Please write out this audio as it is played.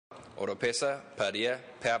Oropesa, Padilla,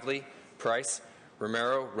 Pavley, Price,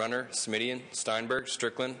 Romero, Runner, Smidian, Steinberg,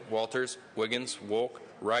 Strickland, Walters, Wiggins, Wolk,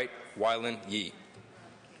 Wright, Weiland, Yee.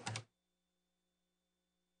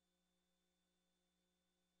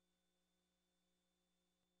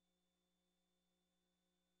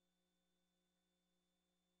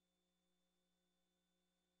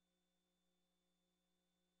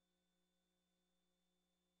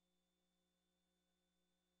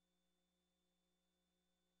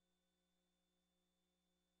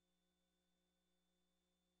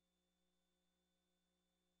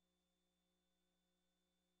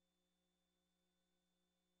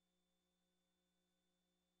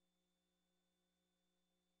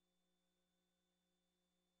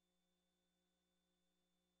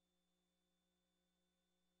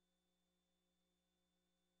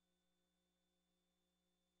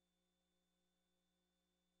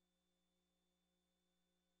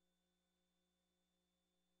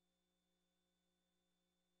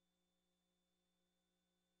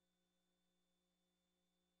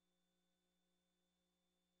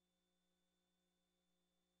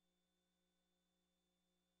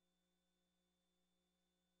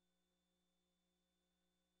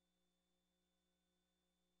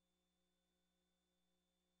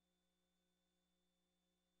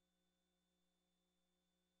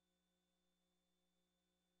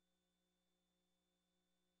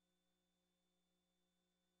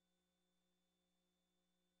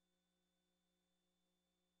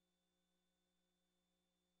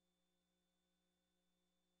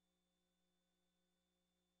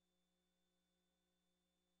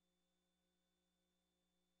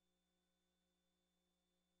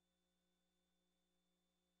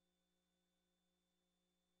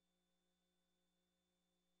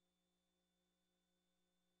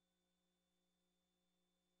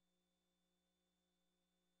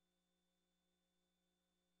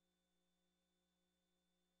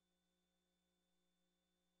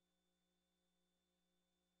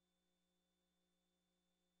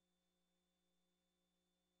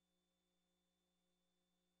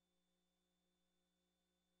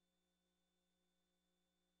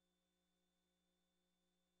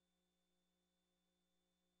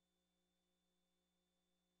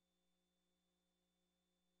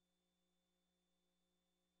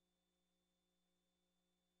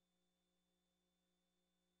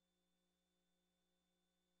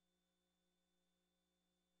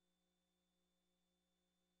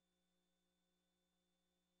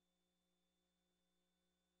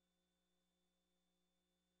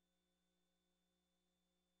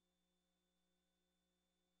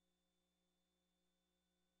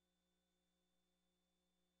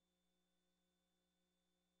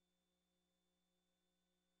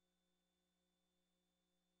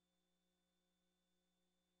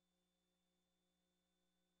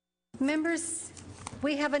 Members,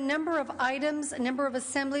 we have a number of items, a number of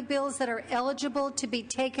assembly bills that are eligible to be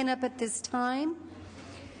taken up at this time.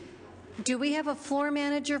 Do we have a floor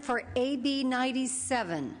manager for AB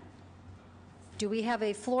 97? Do we have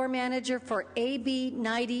a floor manager for AB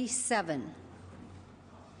 97?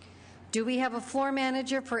 Do we have a floor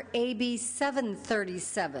manager for AB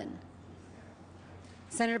 737?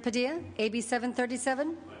 Senator Padilla, AB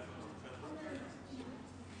 737?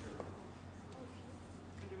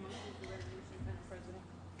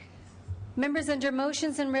 Members, under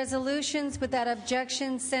motions and resolutions, without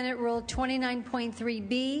objection, Senate Rule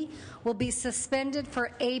 29.3b will be suspended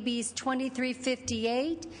for ABs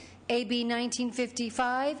 2358, AB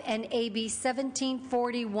 1955, and AB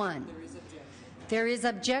 1741. There is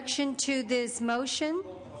objection to this motion.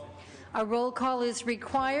 A roll call is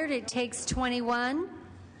required. It takes 21.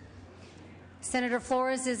 Senator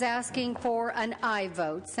Flores is asking for an aye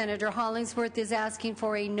vote. Senator Hollingsworth is asking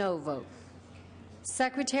for a no vote.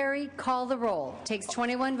 Secretary, call the roll. Takes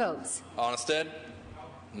 21 votes. Onnested?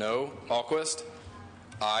 No. Alquist?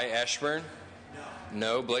 Aye. Ashburn?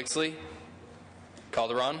 No. Blakesley?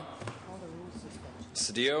 Calderon?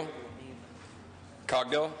 Cedillo?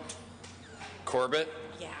 Cogdill? Corbett?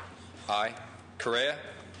 Yeah. Aye. Correa?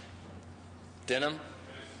 Denham?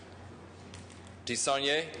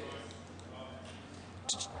 DeSaulnier?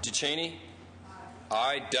 Ducheney?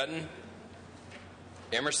 Aye. Dutton?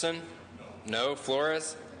 Emerson? No.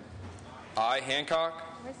 Flores? Aye. Hancock?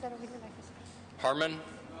 Harmon?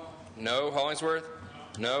 No. Hollingsworth?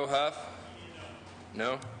 No. Huff?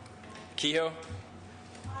 No. Kehoe?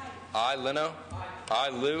 Aye. Leno? Aye.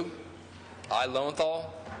 Liu? Aye.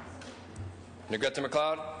 Lowenthal? Negrete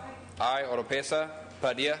McLeod? Aye. Oropesa?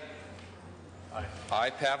 Padilla? Aye. Aye.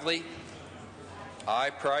 Pavley? Aye.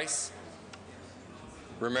 Price?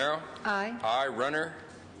 Romero? Aye. Aye. Runner?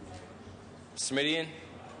 Smidian?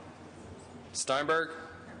 Steinberg,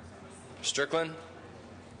 Strickland,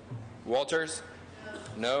 Walters,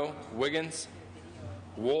 no. Wiggins,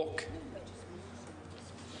 Wolk,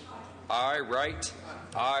 aye. Wright,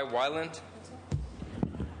 aye. Wyland,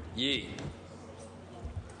 Yee.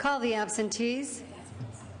 Call the absentees.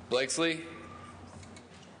 Blakesley,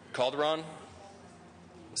 Calderon,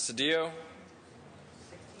 Cedillo,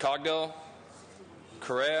 Cogdill,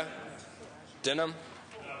 Correa, Denham,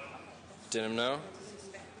 no.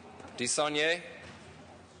 DeSaulnier,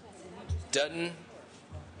 Dutton,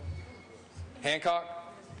 Hancock,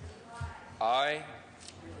 aye.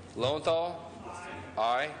 Lowenthal,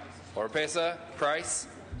 aye. Oropesa, Price,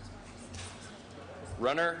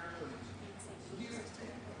 Runner,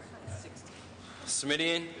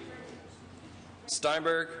 Smidian,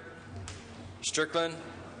 Steinberg, Strickland,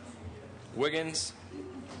 Wiggins,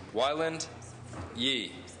 Wyland,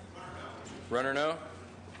 Yee. Runner, no.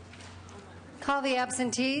 Call the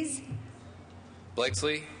absentees.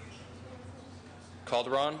 Blakesley,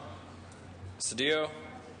 Calderon, Cedillo,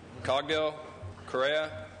 Cogdill,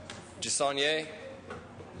 Correa, DeSaulnier,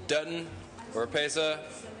 Dutton, Oropesa,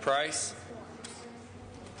 Price,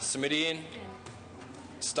 Smidian,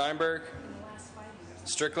 Steinberg,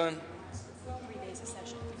 Strickland,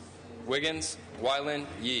 Wiggins, Wyland,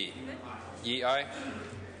 Yee. Yee, aye.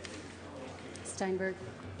 Steinberg.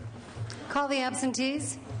 Call the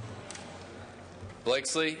absentees.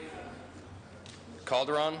 Blakesley,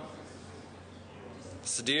 Calderon,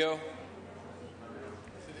 Cedillo,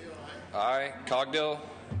 aye. Cogdill,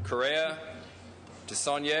 Correa,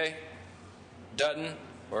 DeSaulnier, Dutton,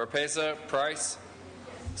 Oropesa, Price,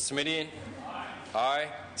 Smidian, aye.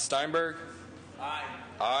 Steinberg,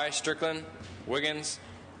 aye. Strickland, Wiggins,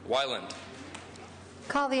 Wyland.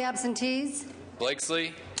 Call the absentees.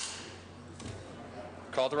 Blakesley,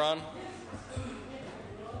 Calderon,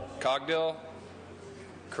 Cogdill,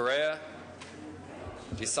 Correa,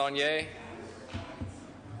 DeSaulnier,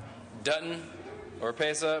 Dutton,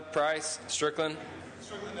 Oropesa, Price, Strickland,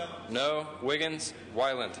 no. Wiggins,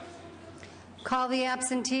 Wyland. Call the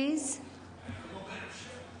absentees.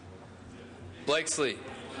 Blakesley,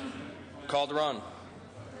 Calderon,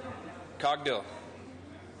 Cogdill,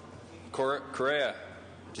 Correa,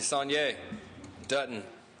 DeSaulnier, Dutton,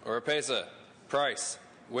 Oropesa, Price,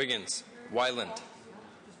 Wiggins, Wyland.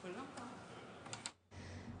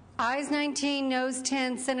 Ayes 19, noes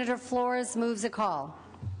 10. Senator Flores moves a call.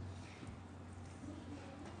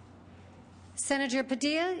 Senator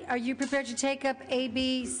Padilla, are you prepared to take up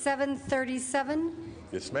AB 737?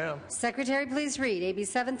 Yes, ma'am. Secretary, please read AB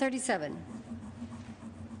 737.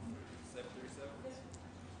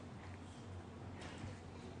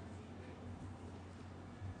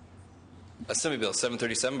 Assembly Bill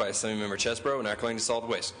 737 by Assemblymember Chesbro and According to Solid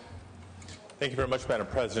Waste. Thank you very much, Madam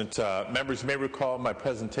President. Members may recall my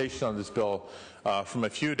presentation on this bill from a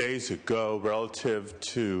few days ago relative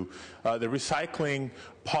to the recycling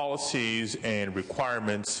policies and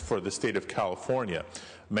requirements for the state of California.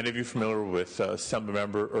 Many of you are familiar with at the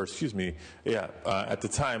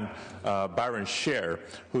time, Byron Scher,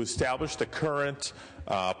 who established the current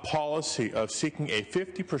policy of seeking a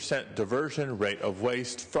 50% diversion rate of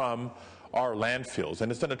waste from our landfills, and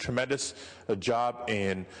has done a tremendous job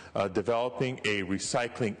in developing a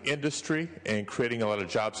recycling industry and creating a lot of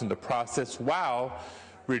jobs in the process while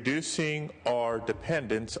reducing our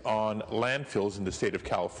dependence on landfills in the state of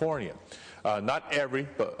California. Not every,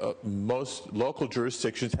 but most local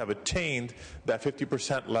jurisdictions have attained that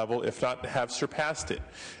 50% level, if not have surpassed it.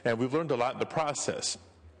 And we've learned a lot in the process.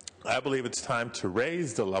 I believe it's time to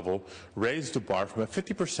raise the level, raise the bar from a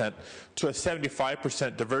 50% to a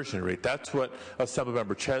 75% diversion rate. That's what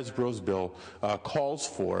Assemblymember Chesbro's bill calls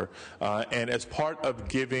for. And as part of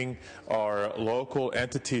giving our local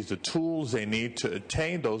entities the tools they need to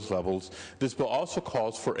attain those levels, this bill also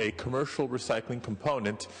calls for a commercial recycling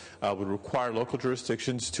component, would require local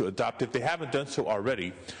jurisdictions to adopt, if they haven't done so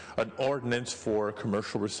already, an ordinance for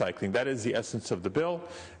commercial recycling. That is the essence of the bill,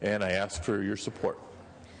 and I ask for your support.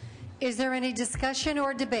 Is there any discussion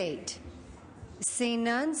or debate? Seeing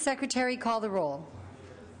none, Secretary, call the roll.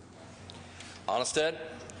 Onnested,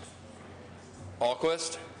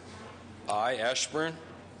 Alquist, aye. Ashburn,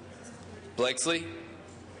 Blakesley,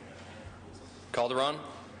 Calderon,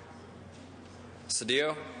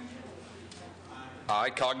 Cedillo, aye.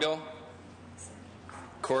 Cogdill,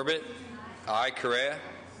 Corbett, aye. Correa,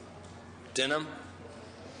 Denham,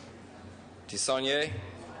 DeSaulnier,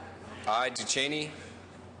 aye. Ducheney,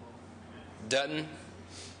 Dutton,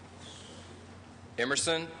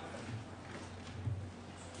 Emerson,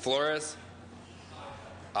 Flores,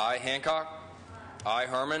 aye. Hancock, aye.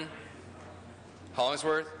 Harmon,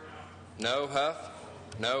 Hollingsworth, no. Huff,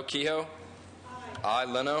 no. Kehoe, I.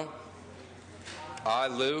 Leno, I.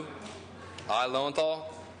 Liu, I.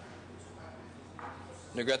 Lowenthal,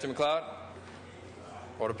 Negrete McLeod,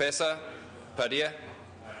 Oropesa, Padilla,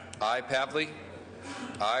 I. Pavley,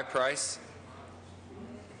 I. Price,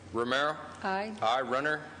 Romero, Aye. I.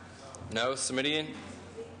 Runner, no. Semidian,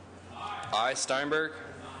 I. Steinberg,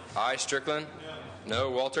 I. Strickland,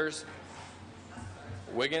 no. Walters,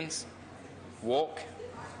 Wiggins, Wolk,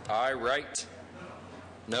 I. Wright,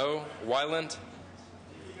 no. Wyland,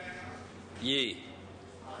 Yee.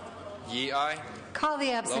 Yee, aye. Call the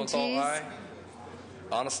Lowenthal, absentees. aye.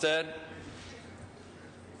 Onnested,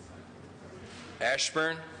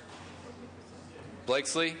 Ashburn,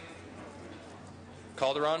 Blakesley,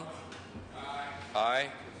 Calderon, aye.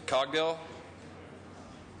 Cogdill,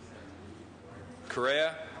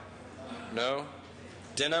 Correa, no.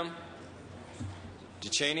 Denham,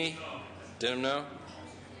 DeCheney, Denham, no.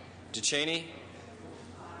 DeCheney,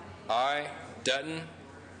 aye. Dutton,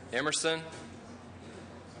 Emerson,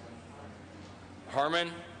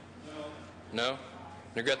 Harmon, no.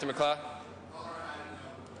 Negrete McLeod,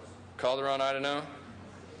 Calderon, I don't know.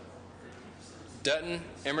 Dutton,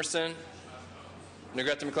 Emerson,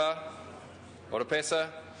 Negrete McLeod, Oropesa,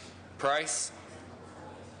 Price,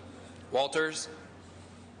 Walters,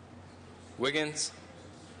 Wiggins,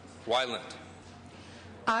 Wyland.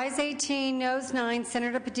 Ayes 18, noes 9.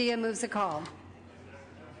 Senator Padilla moves the call.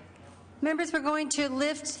 Members, we're going to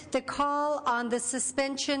lift the call on the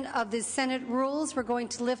suspension of the Senate rules. We're going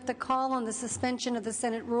to lift the call on the suspension of the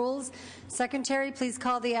Senate rules. Secretary, please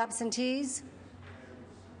call the absentees.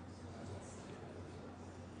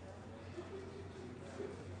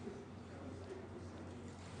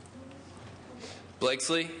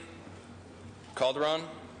 Blakesley, Calderon,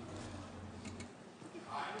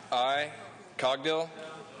 aye. Cogdill,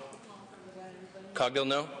 Cogdill,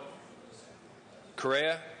 no.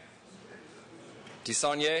 Correa,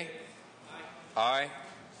 DeSaulnier, aye.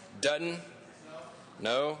 Dutton,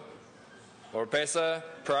 no. Oropesa,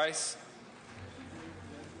 Price,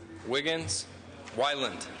 Wiggins,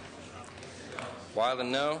 Wyland.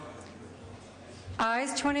 Wyland, no.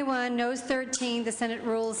 Ayes 21, noes 13. The Senate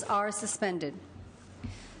rules are suspended.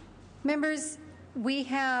 Members, we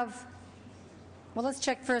have, well, let's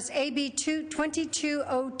check first. AB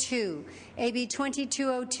 2202. AB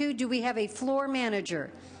 2202, do we have a floor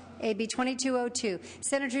manager? AB 2202.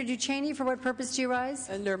 Senator Duchesne, for what purpose do you rise?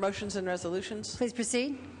 Under motions and resolutions. Please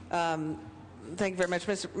proceed. Thank you very much,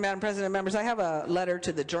 Madam President. Members, I have a letter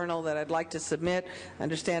to the Journal that I'd like to submit. I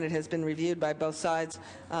understand it has been reviewed by both sides.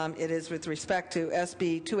 It is with respect to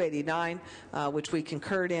SB 289, which we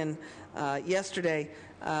concurred in yesterday,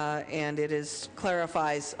 and it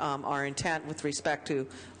clarifies our intent with respect to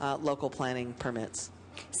local planning permits.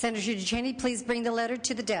 Senator Duchesne, please bring the letter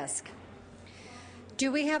to the desk.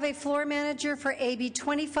 Do we have a floor manager for AB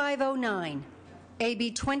 2509?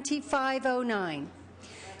 AB 2509.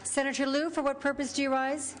 Senator Liu, for what purpose do you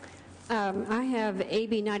rise? I have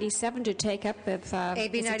AB 97 to take up if...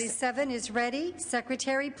 AB 97 is ready.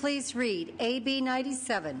 Secretary, please read. AB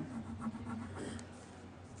 97.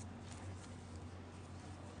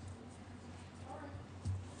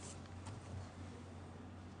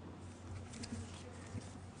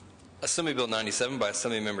 Assembly Bill 97 by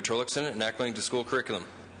Assemblymember Torlakson, enacting to school curriculum.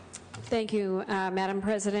 Thank you, Madam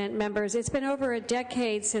President. Members, it's been over a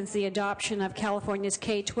decade since the adoption of California's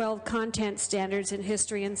K-12 content standards in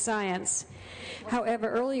history and science. However,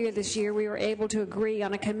 earlier this year, we were able to agree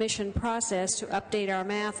on a commission process to update our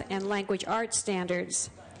math and language arts standards.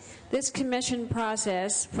 This commission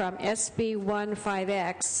process from SB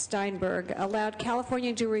 15X Steinberg allowed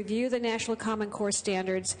California to review the National Common Core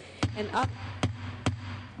standards and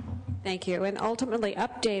ultimately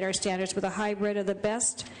update our standards with a hybrid of the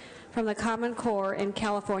best from the Common Core and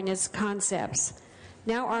California's concepts.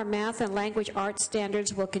 Now our math and language arts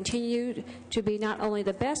standards will continue to be not only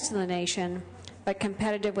the best in the nation, but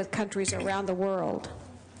competitive with countries around the world.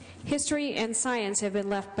 History and science have been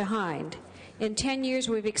left behind. In 10 years,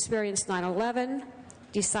 we've experienced 9/11,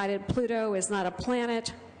 decided Pluto is not a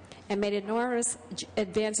planet, and made enormous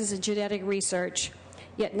advances in genetic research.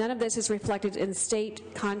 Yet none of this is reflected in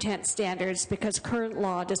state content standards because current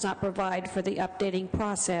law does not provide for the updating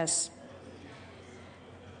process.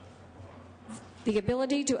 The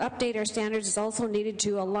ability to update our standards is also needed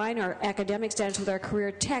to align our academic standards with our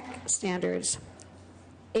career tech standards.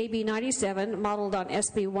 AB 97, modeled on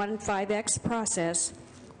SB 15X process,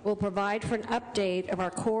 will provide for an update of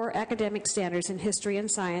our core academic standards in history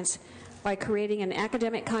and science by creating an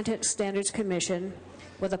Academic Content Standards Commission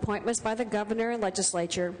with appointments by the governor and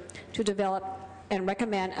legislature to develop and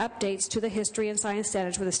recommend updates to the history and science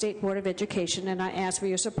standards with the State Board of Education, and I ask for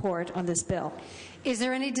your support on this bill. Is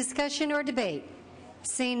there any discussion or debate?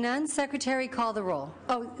 Seeing none, Secretary, call the roll.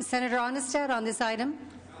 Oh, Senator Onestad on this item.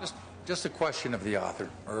 Just a question of the author,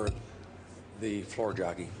 or the floor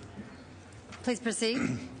jockey. Please proceed.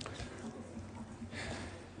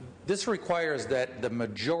 This requires that the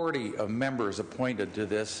majority of members appointed to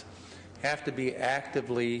this have to be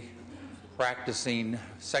actively practicing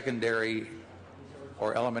secondary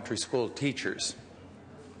or elementary school teachers.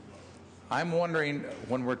 I'm wondering,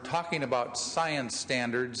 when we're talking about science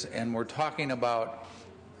standards and we're talking about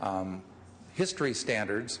history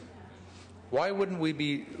standards, why wouldn't we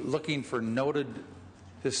be looking for noted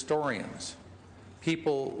historians,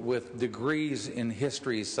 people with degrees in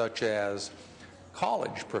history such as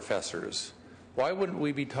college professors? Why wouldn't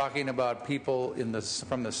we be talking about people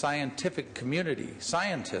from the scientific community,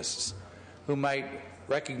 scientists, who might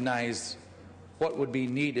recognize what would be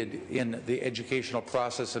needed in the educational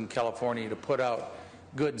process in California to put out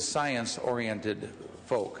good science-oriented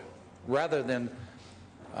folk, rather than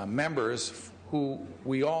members who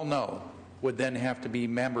we all know would then have to be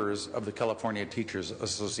members of the California Teachers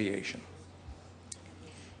Association?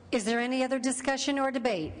 Is there any other discussion or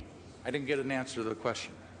debate? I didn't get an answer to the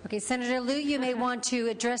question. Okay, Senator Liu, you may want to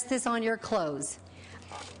address this on your close.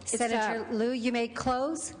 Senator Liu, you may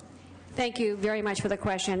close. Thank you very much for the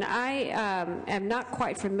question. I am not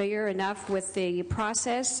quite familiar enough with the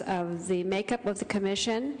process of the makeup of the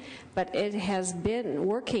commission, but it has been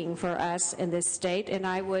working for us in this state, and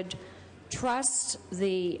I would trust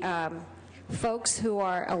the folks who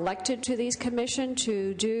are elected to these commissions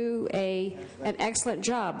to do an excellent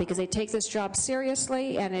job, because they take this job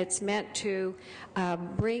seriously, and it's meant to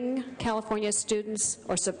bring California students,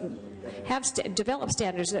 or develop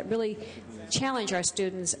standards that really challenge our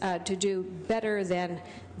students to do better than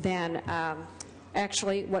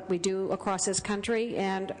actually what we do across this country,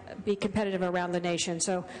 and be competitive around the nation.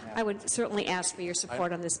 So I would certainly ask for your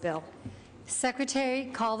support on this bill. Secretary,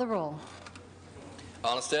 call the roll.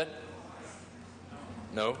 Onestad?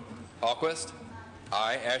 No. Alquist?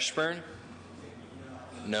 Aye. Ashburn?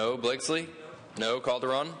 No. Blakesley? No.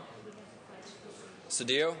 Calderon?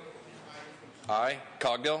 Cedillo? Aye.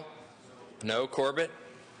 Cogdill? No. Corbett?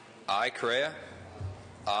 Aye. Correa?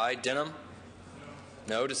 Aye. Denham?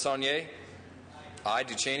 No. DeSaulnier? Aye.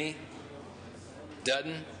 Ducheney?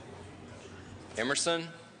 Dutton? Emerson?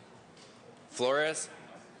 Flores?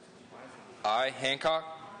 Aye. Hancock?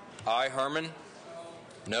 Aye. Harmon?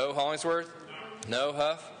 No. Hollingsworth? No.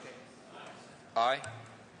 Huff? Aye.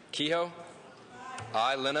 Kehoe?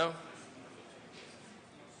 Aye. Leno?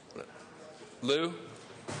 Liu?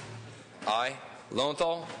 Aye.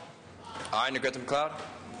 Lowenthal? Aye. Negrete McLeod?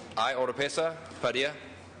 Aye. Oropesa? Padilla?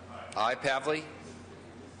 Aye. Pavley?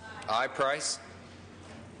 Aye. Price?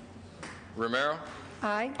 Romero?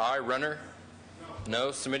 Aye. Aye. Runner? No.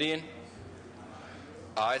 Simidian?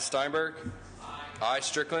 Aye. Steinberg? Aye.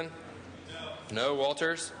 Strickland? No.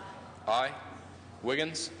 Walters? Aye.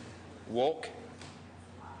 Wiggins? Wolk?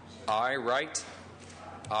 Aye. Wright?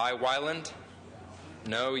 Aye. Wyland?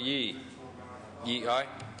 No. Yee? Yee, aye.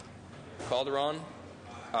 Calderon?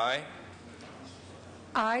 Aye.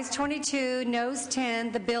 Ayes 22, noes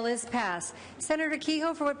 10. The bill is passed. Senator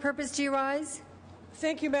Kehoe, for what purpose do you rise?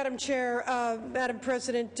 Thank you, Madam Chair. Madam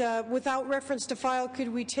President, without reference to file,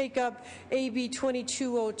 could we take up AB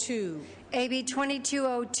 2202? AB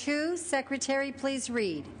 2202, Secretary, please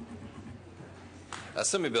read.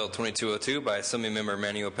 Assembly Bill 2202 by Assemblymember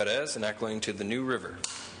Manuel Perez, enacting to the New River.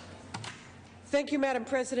 Thank you, Madam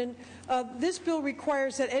President. This bill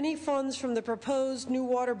requires that any funds from the proposed new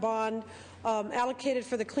water bond allocated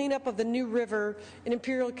for the cleanup of the New River in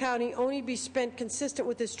Imperial County only be spent consistent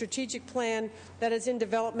with the strategic plan that is in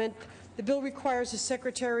development. The bill requires the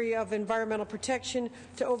Secretary of Environmental Protection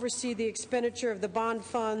to oversee the expenditure of the bond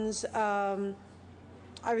funds. I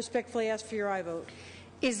respectfully ask for your aye vote.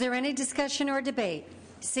 Is there any discussion or debate?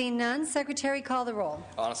 Seeing none, Secretary, call the roll.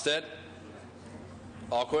 Onestad?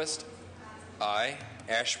 Alquist? Aye.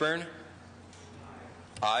 Ashburn?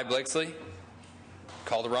 Aye. Blakesley?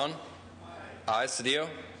 Calderon? Aye. Cedillo?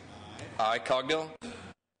 Aye. Cogdill?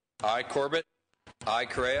 Aye. Corbett? Aye.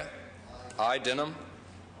 Correa? Aye. Denham?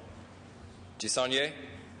 DeSaulnier?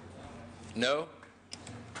 No.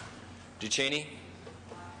 Ducheney?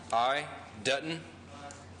 Aye. Dutton?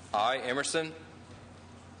 Aye. Emerson?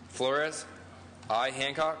 Flores? Aye.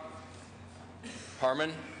 Hancock?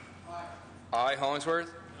 Harmon? Aye.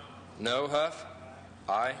 Hollingsworth? No. Huff?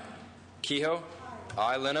 Aye. Kehoe?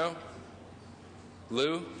 Aye. Leno?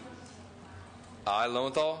 Liu? Aye.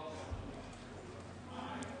 Lowenthal?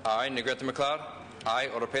 Aye. Negrete McLeod? Aye.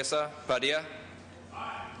 Oropesa? Padilla?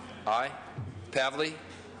 Aye. Pavley?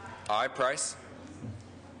 Aye. Price?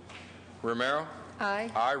 Romero? Aye.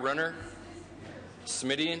 Aye. Runner?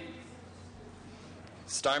 Smidian?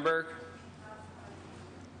 Steinberg?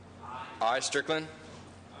 Aye. Strickland?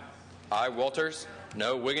 Aye. Walters?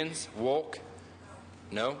 No. Wiggins? Wolk?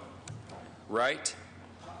 No. Wright?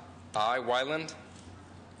 Aye. Wyland?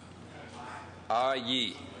 Aye.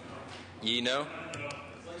 Yee? Yee no.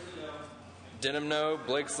 Denham no.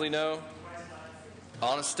 Blakesley no.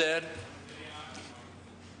 Onnested?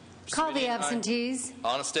 Call the Smidian, aye. absentees.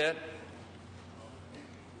 Onnested?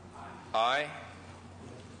 Aye.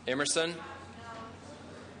 Emerson?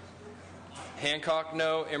 Hancock,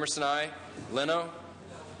 no. Emerson, aye. Leno?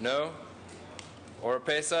 No.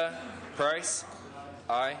 Oropesa? Price?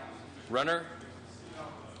 Aye. Runner?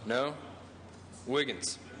 No.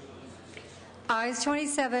 Wiggins? Ayes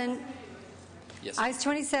 27. Yes. Ayes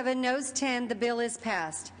 27, noes 10. The bill is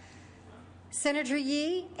passed. Senator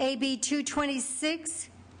Yee, AB 226.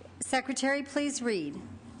 Secretary, please read.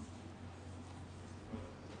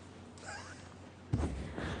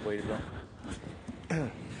 Wait a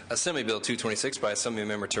minute. Assembly Bill 226 by Assembly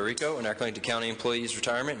Member Tarico, enacting to county employees'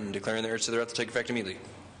 retirement and declaring the urge to thereof to take effect immediately.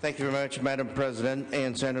 Thank you very much, Madam President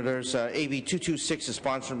and Senators. AB 226 is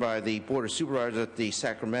sponsored by the Board of Supervisors at the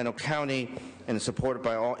Sacramento County and is supported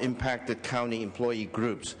by all impacted county employee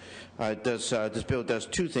groups. This bill does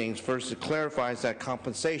two things. First, it clarifies that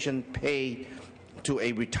compensation paid to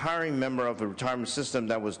a retiring member of a retirement system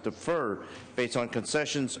that was deferred based on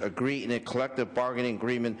concessions agreed in a collective bargaining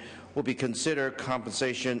agreement will be considered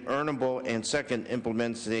compensation earnable, and second,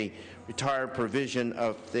 implements the retired provision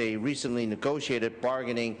of the recently negotiated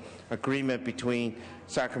bargaining agreement between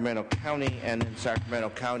Sacramento County and Sacramento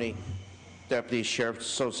County Deputy Sheriff's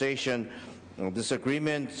Association. This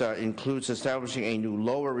agreement includes establishing a new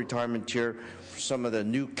lower retirement tier for some of the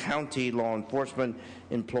new county law enforcement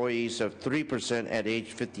employees of 3% at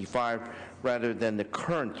age 55 rather than the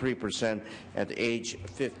current 3% at age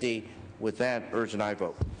 50. With that, urge an aye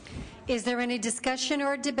vote. Is there any discussion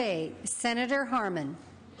or debate? Senator Harman.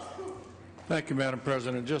 Thank you, Madam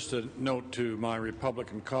President. Just a note to my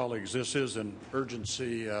Republican colleagues, this is an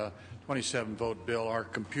urgency 27-vote bill. Our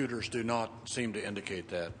computers do not seem to indicate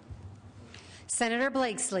that. Senator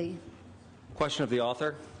Blakesley. Question of the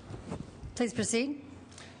author. Please proceed.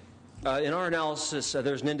 In our analysis,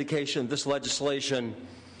 there's an indication this legislation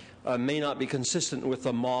may not be consistent with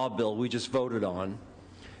the MAW bill we just voted on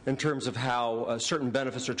in terms of how certain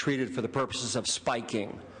benefits are treated for the purposes of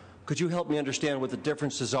spiking. Could you help me understand what the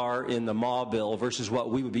differences are in the MAW bill versus what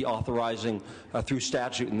we would be authorizing through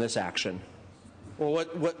statute in this action? Well,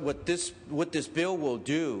 what this bill will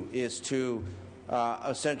do is to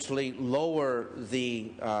essentially lower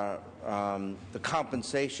the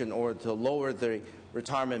compensation, or to lower the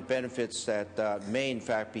retirement benefits that may in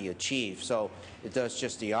fact be achieved. So it does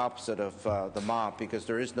just the opposite of the MAW, because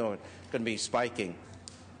there is no going to be spiking.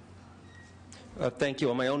 Thank you.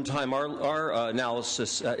 On my own time, our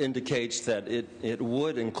analysis indicates that it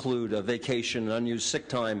would include a vacation and unused sick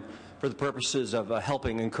time for the purposes of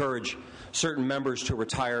helping encourage certain members to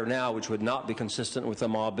retire now, which would not be consistent with the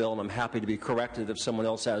MAW bill, and I'm happy to be corrected if someone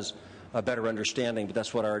else has a better understanding, but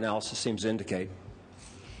that's what our analysis seems to indicate.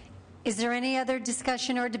 Is there any other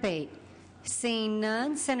discussion or debate? Seeing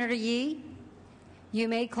none, Senator Yee, you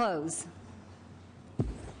may close.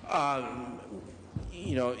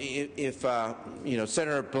 You know, if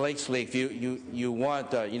Senator Blakesley, if you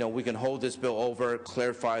want, we can hold this bill over,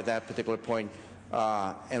 clarify that particular point,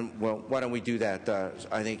 and well, why don't we do that?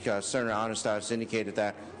 I think Senator Onestad has indicated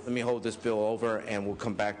that. Let me hold this bill over, and we'll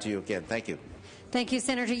come back to you again. Thank you. Thank you,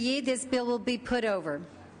 Senator Yee. This bill will be put over.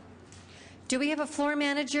 Do we have a floor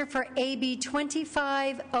manager for AB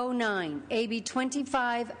 2509? AB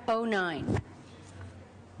 2509.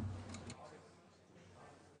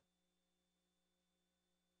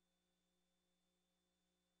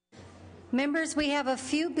 Members, we have a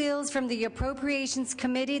few bills from the Appropriations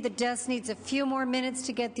Committee. The desk needs a few more minutes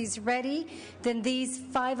to get these ready. Then these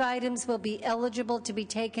 5 items will be eligible to be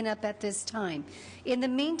taken up at this time. In the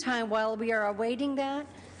meantime, while we are awaiting that,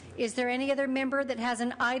 is there any other member that has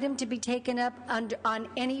an item to be taken up on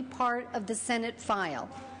any part of the Senate file?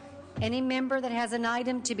 Any member that has an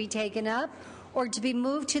item to be taken up or to be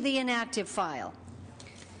moved to the inactive file?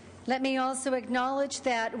 Let me also acknowledge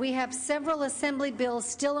that we have several Assembly bills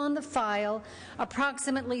still on the file.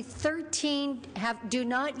 Approximately 13 do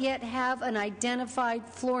not yet have an identified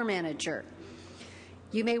floor manager.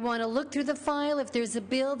 You may want to look through the file. If there's a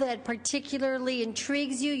bill that particularly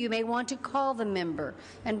intrigues you, you may want to call the member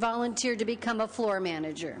and volunteer to become a floor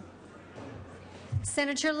manager.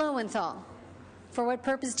 Senator Lowenthal, for what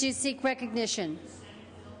purpose do you seek recognition?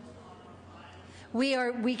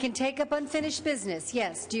 We can take up unfinished business.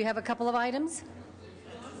 Yes. Do you have a couple of items?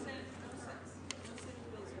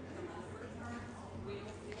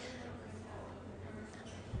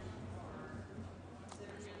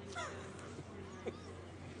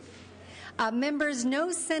 Members,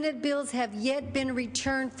 no Senate bills have yet been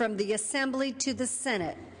returned from the Assembly to the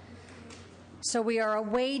Senate. So we are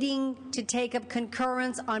awaiting to take up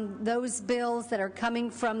concurrence on those bills that are coming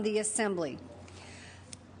from the Assembly.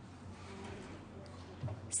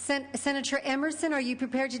 Senator Emerson, are you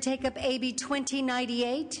prepared to take up AB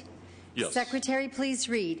 2098? Yes. Secretary, please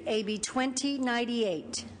read AB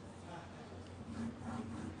 2098.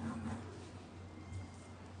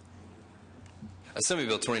 Assembly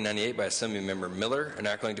Bill 2098 by Assembly Member Miller,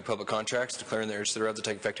 enacting to public contracts, declaring the urge thereof to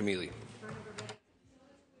take effect immediately.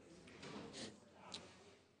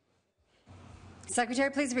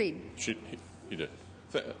 Secretary, please read. He did.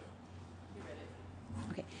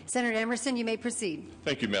 Okay. Senator Emerson, you may proceed.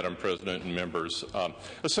 Thank you, Madam President and members.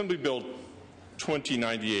 Assembly Bill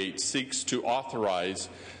 2098 seeks to authorize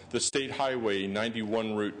the State Highway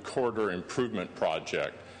 91 Route Corridor Improvement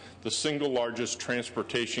Project, the single largest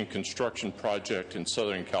transportation construction project in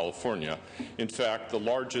Southern California. In fact, the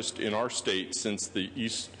largest in our state since the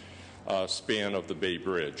east span of the Bay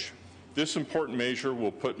Bridge. This important measure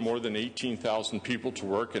will put more than 18,000 people to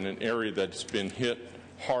work in an area that's been hit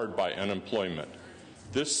hard by unemployment.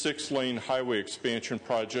 This 6-lane highway expansion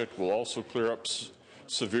project will also clear up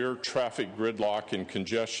severe traffic gridlock and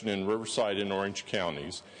congestion in Riverside and Orange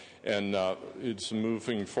counties, and it's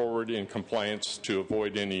moving forward in compliance to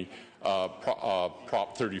avoid any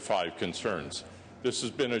Prop 35 concerns. This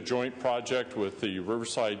has been a joint project with the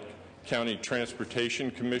Riverside County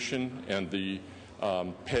Transportation Commission and the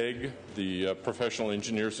PEG, the Professional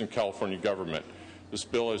Engineers in California Government. This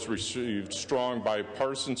bill has received strong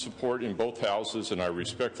bipartisan support in both houses, and I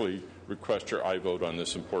respectfully request your aye vote on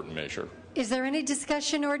this important measure. Is there any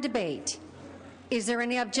discussion or debate? Is there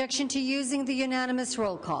any objection to using the unanimous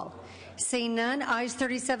roll call? Seeing none, ayes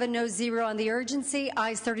 37, no 0 on the urgency,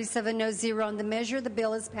 ayes 37, no 0 on the measure. The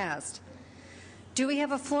bill is passed. Do we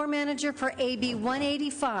have a floor manager for AB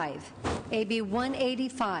 185? AB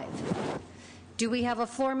 185. Do we have a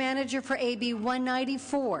floor manager for AB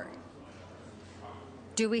 194?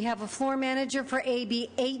 Do we have a floor manager for AB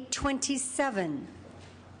 827?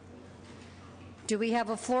 Do we have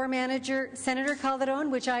a floor manager? Senator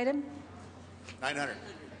Calderon, which item? 900.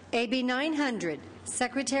 AB 900.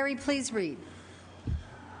 Secretary, please read.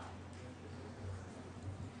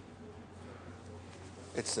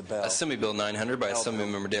 It's the bill. Assembly Bill 900 by Assembly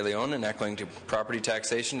Member De Leon, enacting to property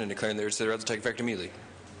taxation and declaring the urge thereof to take effect immediately.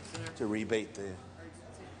 To rebate the...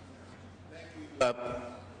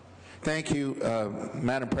 Thank you,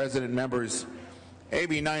 Madam President, members.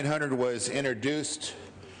 AB 900 was introduced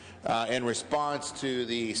in response to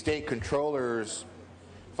the State Controller's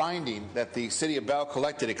finding that the City of Bell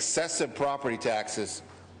collected excessive property taxes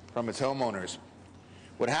from its homeowners.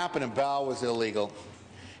 What happened in Bell was illegal,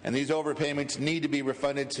 and these overpayments need to be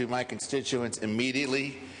refunded to my constituents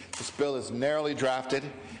immediately. This bill is narrowly drafted.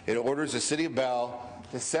 It orders the City of Bell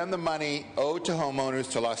to send the money owed to homeowners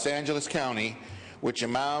to Los Angeles County, which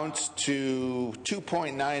amounts to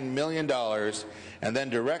 $2.9 million, and then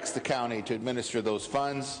directs the county to administer those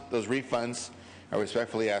funds, those refunds. I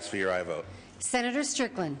respectfully ask for your aye vote. Senator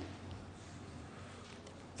Strickland.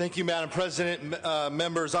 Thank you, Madam President.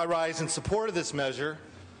 Members, I rise in support of this measure.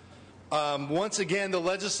 Once again, the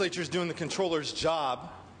legislature is doing the controller's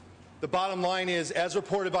job. The bottom line is, as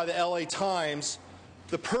reported by the LA Times,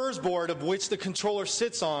 the PERS board, of which the controller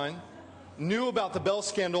sits on, knew about the Bell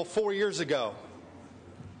scandal 4 years ago.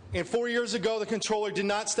 And 4 years ago, the controller did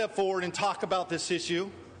not step forward and talk about this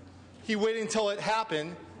issue. He waited until it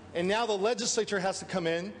happened, and now the legislature has to come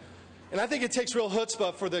in. And I think it takes real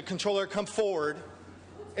chutzpah for the controller to come forward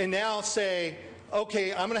and now say,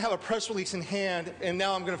 okay, I'm going to have a press release in hand, and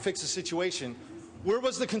now I'm going to fix the situation. Where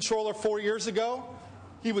was the controller 4 years ago?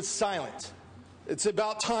 He was silent. It's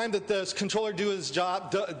about time that the controller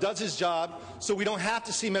does his job, so we don't have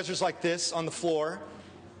to see measures like this on the floor.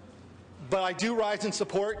 But I do rise in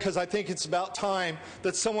support because I think it's about time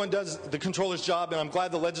that someone does the controller's job, and I'm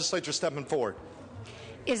glad the legislature is stepping forward.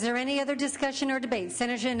 Is there any other discussion or debate?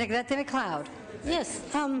 Senator Negrete McLeod. Yes.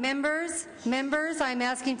 Members, I'm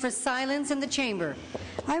asking for silence in the chamber.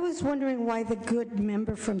 I was wondering why the good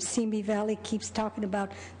member from Simi Valley keeps talking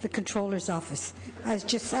about the controller's office. I was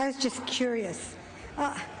just curious.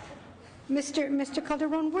 Mr.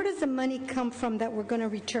 Calderon, where does the money come from that we're going to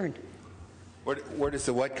return? Where does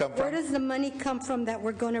the what come from? Where does the money come from that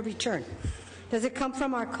we're going to return? Does it come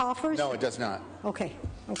from our coffers? No, it does not. Okay.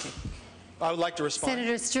 I would like to respond.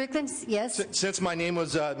 Senator Strickland, yes. Since my name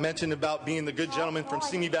was mentioned about being the good gentleman from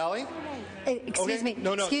Simi Valley. Excuse me.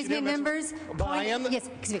 No, excuse me, members. Yes,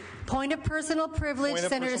 excuse me. Point of personal privilege.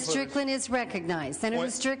 Senator Strickland is recognized. Senator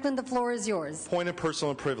Strickland, the floor is yours. Point of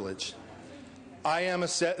personal privilege. I am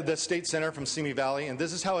the state senator from Simi Valley, and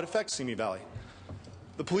this is how it affects Simi Valley.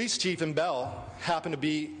 The police chief in Bell happened to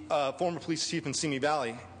be a former police chief in Simi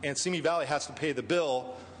Valley, and Simi Valley has to pay the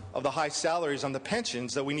bill of the high salaries on the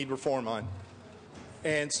pensions that we need reform on.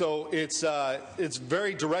 And so it's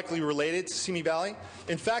very directly related to Simi Valley.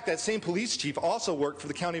 In fact, that same police chief also worked for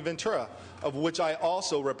the County of Ventura, of which I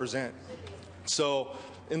also represent. So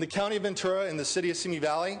in the County of Ventura, in the city of Simi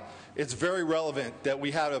Valley, it's very relevant that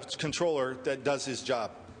we have a controller that does his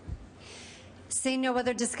job. Seeing no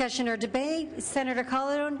other discussion or debate, Senator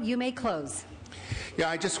Calderon, you may close. Yeah,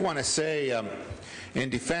 I just want to say, in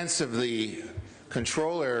defense of the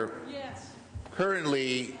controller,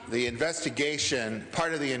 currently the investigation,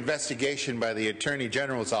 part of the investigation by the Attorney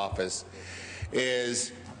General's office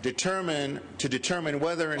is to determine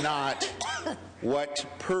whether or not what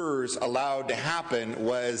PERS allowed to happen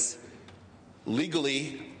was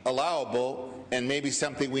legally allowable and maybe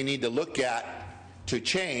something we need to look at to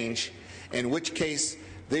change, in which case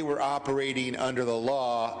they were operating under the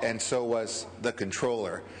law and so was the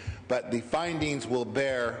controller. But the findings will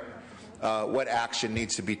bear what action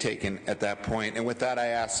needs to be taken at that point. And with that, I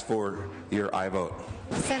ask for your aye vote.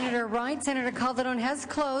 Senator Wright, Senator Calderon has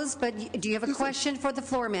closed, but do you have a question for the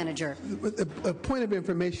floor manager? A point of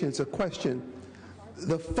information, it's a question.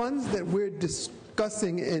 The funds that we're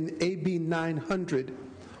discussing in AB 900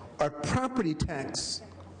 are property tax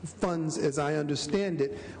funds, as I understand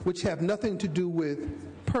it, which have nothing to do with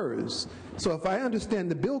PERS. So if I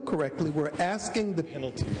understand the bill correctly, we're asking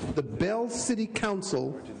the Bell City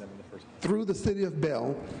Council through the City of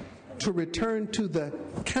Bell to return to the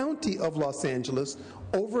County of Los Angeles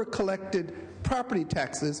over-collected property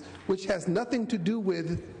taxes, which has nothing to do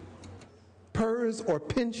with PERS or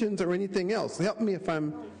pensions or anything else. Help me if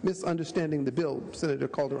I'm misunderstanding the bill, Senator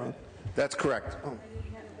Calderon. That's correct. Oh.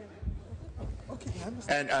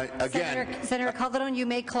 And again, Senator Calderon, you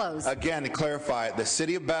may close. Again, to clarify, the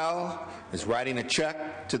City of Bell is writing a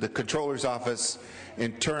check to the Controller's office.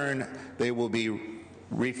 In turn, they will be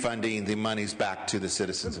refunding the monies back to the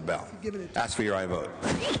citizens of Bell. Ask for your aye vote.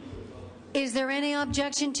 Is there any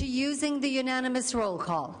objection to using the unanimous roll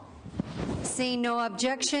call? Seeing no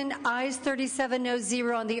objection, ayes 37, no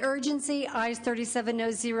 0 on the urgency, ayes 37,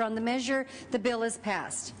 no 0 on the measure. The bill is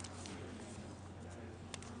passed.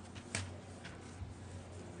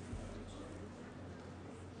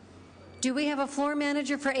 Do we have a floor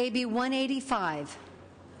manager for AB 185?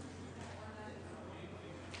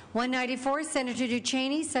 194, Senator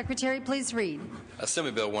Ducheney. Secretary, please read.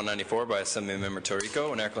 Assembly Bill 194 by Assemblymember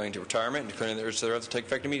Torrico, enacting into retirement and declaring the urge thereof to take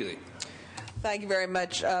effect immediately. Thank you very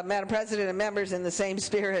much, Madam President and members. In the same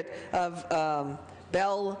spirit of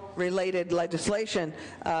Bell-related legislation,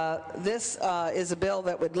 this is a bill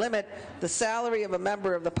that would limit the salary of a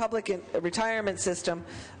member of the public retirement system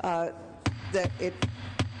that it,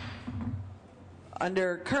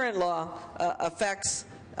 under current law, affects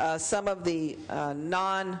some of the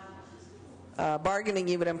non-bargaining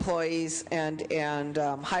unit employees and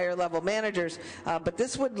higher level managers, but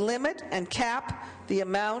this would limit and cap the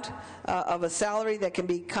amount of a salary that can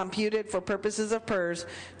be computed for purposes of PERS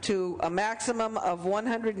to a maximum of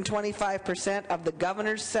 125% of the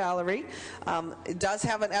governor's salary. It does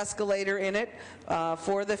have an escalator in it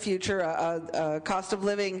for the future, a cost of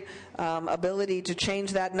living ability to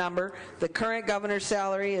change that number. The current governor's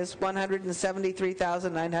salary is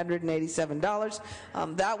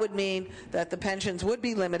 $173,987. That would mean that the pensions would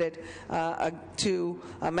be limited to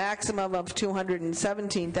a maximum of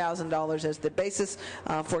 $217,000 as the basis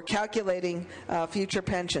for calculating future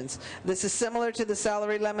pensions. This is similar to the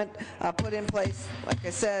salary limit put in place, like I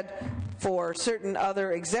said, for certain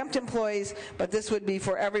other exempt employees, but this would be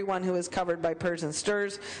for everyone who is covered by PERS and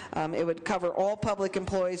STRS. It would cover all public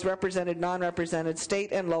employees, represented, non-represented,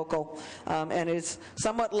 state and local, and is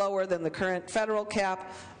somewhat lower than the current federal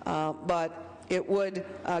cap, but it would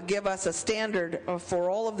give us a standard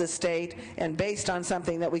for all of the state and based on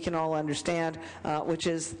something that we can all understand, which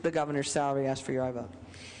is the governor's salary. Ask for your aye vote.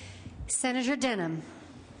 Senator Denham.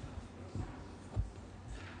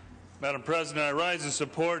 Madam President, I rise in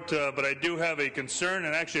support, but I do have a concern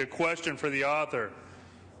and actually a question for the author.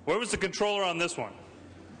 Where was the controller on this one?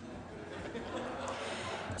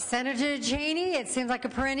 Senator Cheney, it seems like a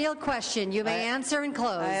perennial question. You may answer and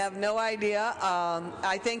close. I have no idea.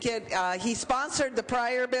 I think he sponsored the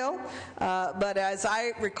prior bill, but as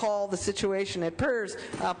I recall the situation at PERS,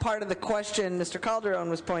 part of the question Mr. Calderon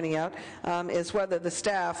was pointing out is whether the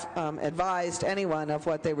staff advised anyone of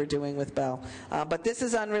what they were doing with Bell. But this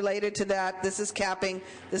is unrelated to that. This is capping.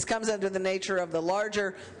 This comes under the nature of the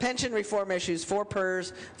larger pension reform issues for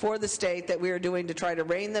PERS, for the state, that we are doing to try to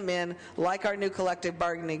rein them in, like our new collective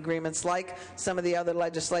bargaining agreements, like some of the other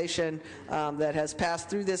legislation that has passed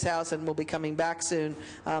through this House and will be coming back soon.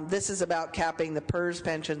 This is about capping the PERS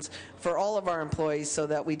pensions for all of our employees so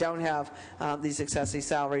that we don't have these excessive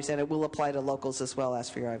salaries, and it will apply to locals as well.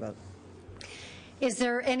 Ask for your aye vote. Is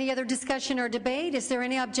there any other discussion or debate? Is there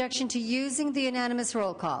any objection to using the unanimous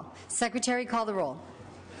roll call? Secretary, call the roll.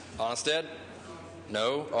 Onnested?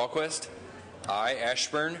 No. Alquist? Aye.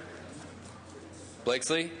 Ashburn?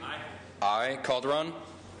 Blakesley? Aye. Calderon?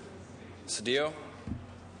 Cedillo?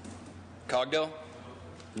 Cogdill?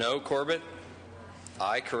 No. Corbett?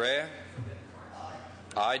 Aye. Correa?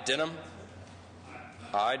 Aye. Denham?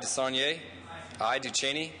 Aye. DeSaulnier? Aye.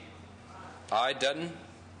 Ducheney? Aye. Dutton?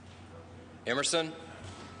 Emerson?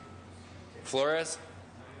 Flores?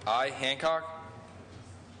 Aye. Hancock?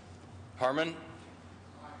 Harmon?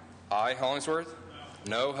 Aye. Hollingsworth?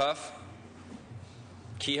 No. Huff?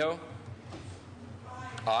 Kehoe?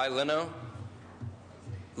 Aye. Leno?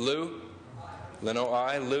 Liu? Leno,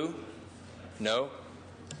 aye. Liu? No.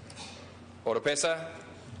 Oropesa?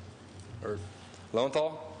 Or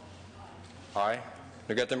Lowenthal? Aye.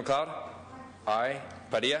 Negrete McLeod? Aye.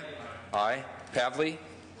 Padilla? Aye. Pavley?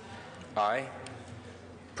 Aye.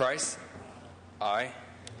 Price? Aye.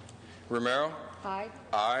 Romero? Aye.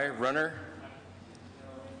 Aye. Runner?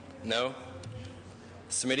 No.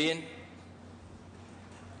 Smidian?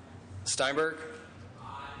 Steinberg?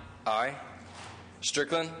 Aye.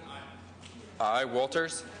 Strickland? Aye.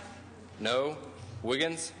 Walters? No.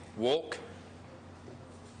 Wiggins? Wolk?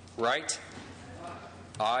 Wright?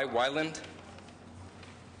 Aye. Wyland?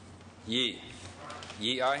 Yee?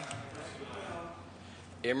 Yee, aye.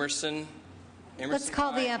 Emerson? Let's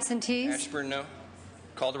call the absentees. Ashburn, no.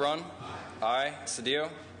 Calderon? Aye. Cedillo?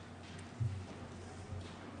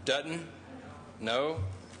 Dutton? No.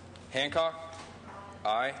 Hancock?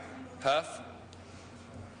 Aye. Huff?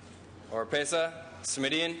 Oropesa?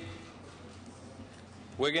 Smidian?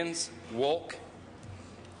 Wiggins? Wolk?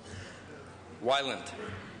 Wyland?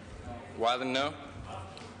 Wyland, no.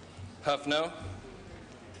 Huff, no.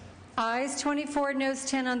 Ayes 24, noes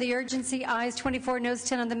 10 on the urgency. Ayes 24, noes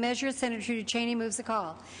 10 on the measure. Senator Ducheney moves the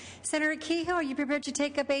call. Senator Kehoe, are you prepared to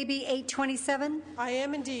take up AB 827? I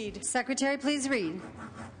am indeed. Secretary, please read.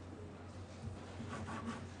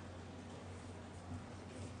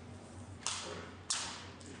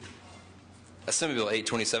 Assembly Bill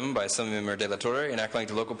 827 by Assemblymember De La Torre, enacting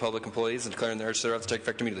to local public employees and declaring the urge thereof to take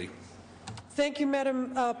effect immediately. Thank you,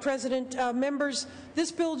 Madam President. Members,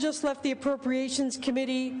 this bill just left the Appropriations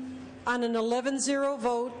Committee on an 11-0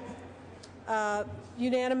 vote,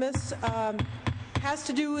 unanimous. Has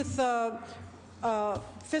to do with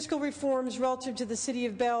fiscal reforms relative to the City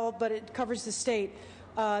of Bell, but it covers the state.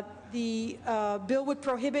 The bill would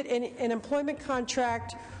prohibit an employment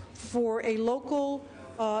contract for a local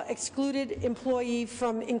excluded employee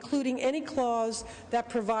from including any clause that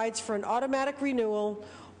provides for an automatic renewal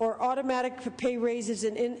or automatic pay raises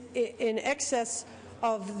in excess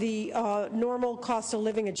of the normal cost of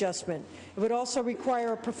living adjustment. It would also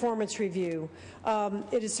require a performance review.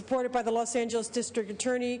 It is supported by the Los Angeles District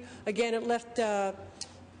Attorney. Again, it left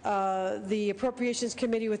the Appropriations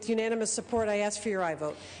Committee with unanimous support. I ask for your aye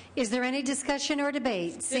vote. Is there any discussion or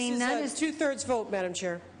debate? Seeing none, This is a two-thirds vote, Madam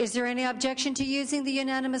Chair. Is there any objection to using the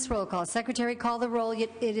unanimous roll call? Secretary, call the roll.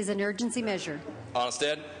 It is an urgency measure.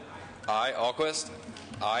 Onnested? Aye. Alquist?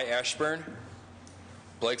 Aye. Ashburn?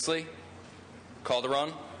 Blakesley?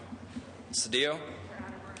 Calderon? Cedillo?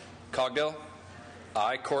 Cogdill?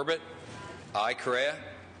 Aye. Corbett? Aye. Correa?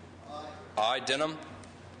 Aye. Denham?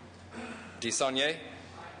 DeSaulnier?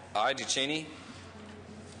 Aye. Ducheney?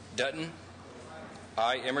 Dutton?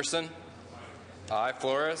 Aye. Emerson? Aye.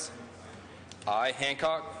 Flores? Aye.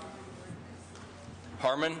 Hancock?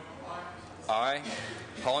 Harmon? Aye.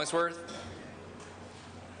 Hollingsworth?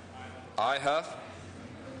 Aye. Huff?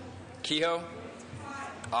 Kehoe?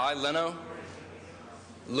 Aye. Leno?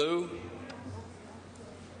 Liu?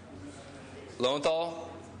 Lowenthal?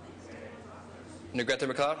 Negrete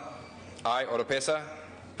McLeod? Aye. Oropesa?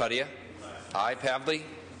 Padilla? Aye. Pavley?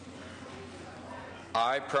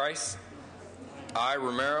 Aye. Price? Aye.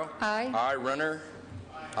 Romero? Aye. Aye. Runner?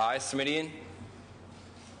 Aye. Smidian?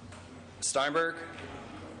 Steinberg?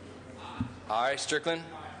 Aye. Strickland?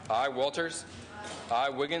 I. Walters. I.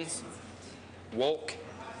 Wiggins. Wolk.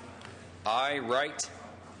 I. Wright.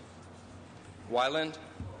 Wyland.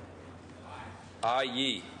 I.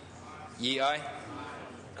 Yee. Yee, aye.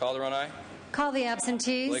 Calderon, aye. Call the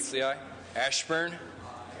absentees. Blakesley, aye. Ashburn,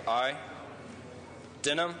 aye.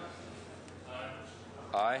 Denham,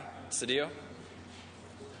 aye. Cedillo.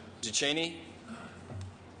 Ducheney.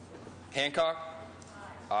 Hancock,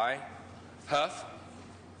 aye. Huff.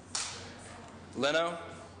 Leno,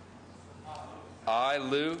 aye.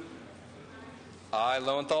 Liu, aye.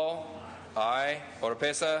 Lowenthal, aye.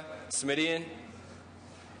 Oropesa. Smidian.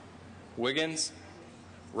 Wiggins.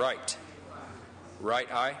 Wright.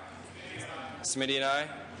 Wright, aye. Smidian, aye.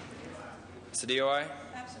 Cedillo, aye.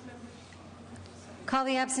 Call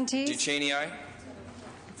the absentees. Ducheney, aye.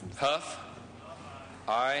 Huff,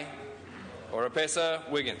 aye. Oropesa.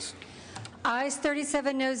 Wiggins. Ayes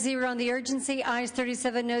 37, no 0 on the urgency. Ayes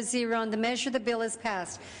 37, no 0 on the measure. The bill is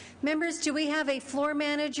passed. Members, do we have a floor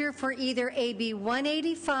manager for either AB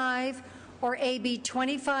 185 or AB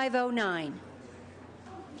 2509?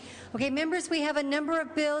 Okay, members, we have a number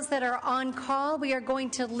of bills that are on call. We are going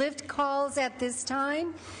to lift calls at this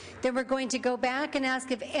time. Then we're going to go back and ask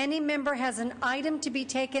if any member has an item to be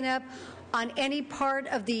taken up on any part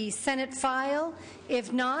of the Senate file.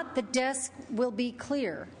 If not, the desk will be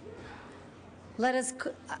clear.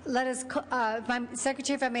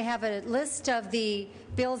 Secretary, if I may have a list of the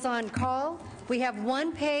bills on call. We have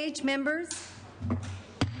one page, members.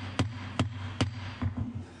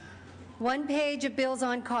 One page of bills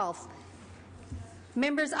on call.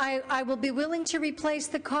 Members, I will be willing to replace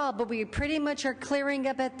the call, but we pretty much are clearing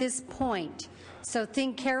up at this point. So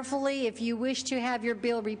think carefully if you wish to have your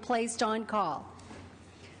bill replaced on call.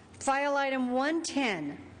 File item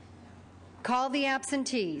 110. Call the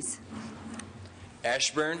absentees.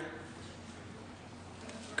 Ashburn,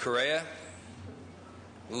 Correa,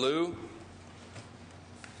 Liu,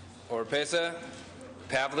 Oropesa,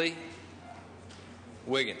 Pavley,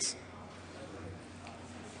 Wiggins.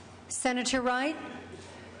 Senator Wright.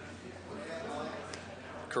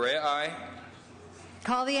 Correa, aye.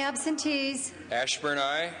 Call the absentees. Ashburn,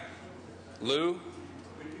 aye. Liu,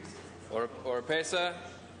 Oropesa,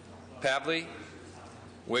 Pavley,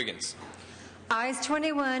 Wiggins. Ayes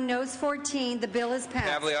 21, noes 14. The bill is passed.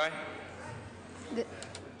 Pavley, aye.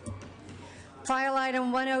 File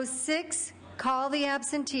item 106. Call the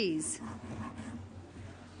absentees.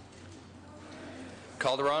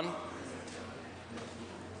 Calderon,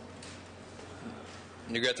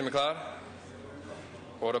 Negrete McLeod,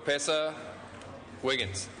 Oropesa,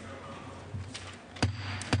 Wiggins.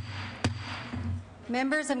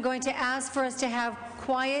 Members, I'm going to ask for us to have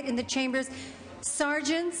quiet in the chambers.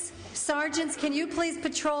 Sergeants, can you please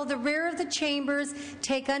patrol the rear of the chambers,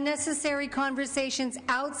 take unnecessary conversations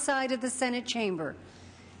outside of the Senate chamber.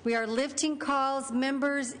 We are lifting calls.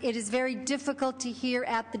 Members, it is very difficult to hear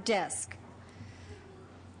at the desk.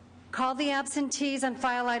 Call the absentees on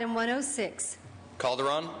file item 106.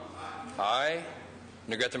 Calderon, aye.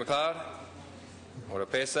 Negrete McLeod,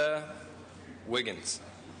 Oropesa, Wiggins.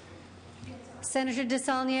 Senator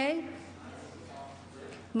DeSaulnier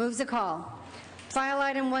moves a call. File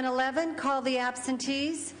item 111, call the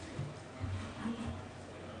absentees.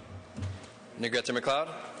 Negrete McLeod,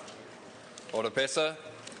 Oropesa,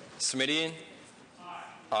 Smidian,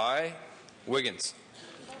 aye. Wiggins.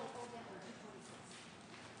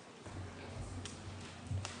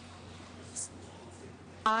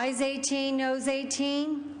 Ayes 18, noes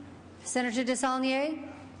 18. Senator DeSaulnier,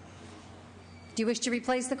 do you wish to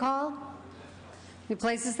replace the call?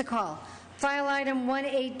 Replaces the call. File item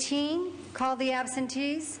 118, call the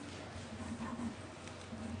absentees.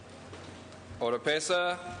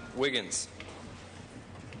 Oropesa, Wiggins.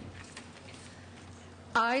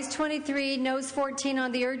 Ayes 23, noes 14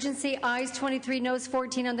 on the urgency. Ayes 23, noes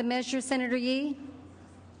 14 on the measure. Senator Yee?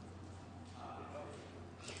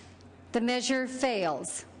 The measure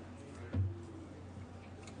fails.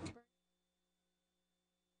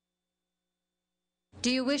 Do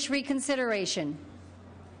you wish reconsideration?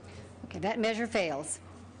 Okay, that measure fails.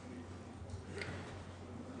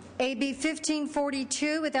 AB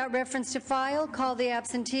 1542, without reference to file, call the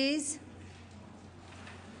absentees.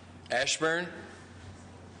 Ashburn,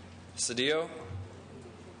 Cedillo,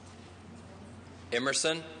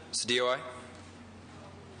 Emerson, Cedillo, aye.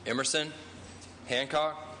 Emerson,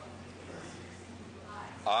 Hancock,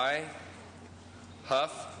 aye.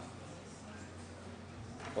 Huff,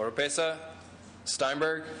 Oropesa,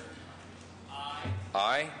 Steinberg,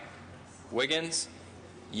 aye. Wiggins,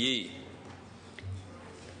 Yee.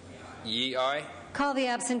 Yee, aye. Call the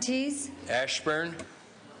absentees. Ashburn,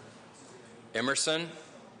 Emerson,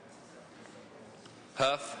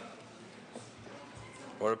 Huff,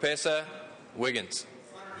 Oropesa, Wiggins.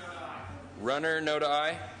 Runner, no to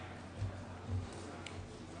aye.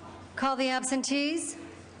 Call the absentees.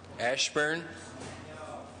 Ashburn,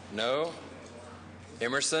 no.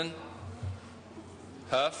 Emerson,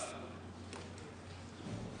 Huff,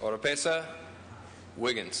 Oropesa,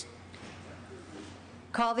 Wiggins.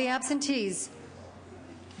 Call the absentees.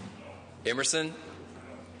 Emerson,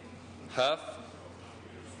 Huff,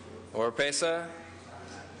 Oropesa,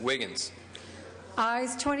 Wiggins.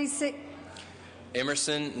 Ayes 26.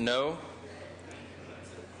 Emerson, no.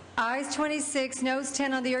 Ayes 26, noes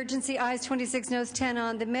 10 on the urgency. Ayes 26, noes 10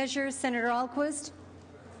 on the measure. Senator Alquist.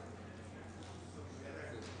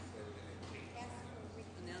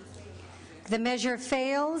 The measure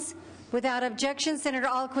fails. Without objection, Senator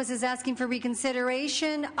Alquist is asking for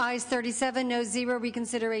reconsideration. Ayes 37, noes 0.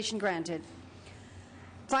 Reconsideration granted.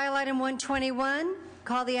 File item 121.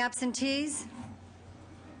 Call the absentees.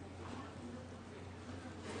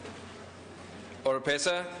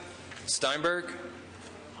 Oropesa, Steinberg,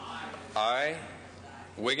 aye.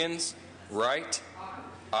 Wiggins, Wright,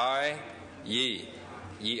 aye. Yee.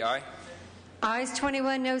 Yee, aye. Ayes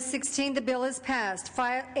 21, noes 16. The bill is passed.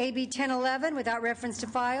 File AB 1011 without reference to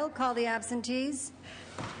file. Call the absentees.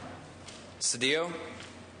 Cedillo,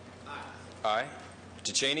 aye.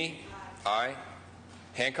 Duchesne, aye.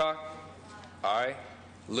 Hancock, aye.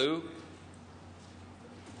 Liu,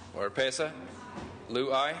 Oropesa,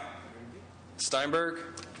 Liu, aye. Steinberg,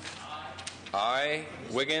 aye.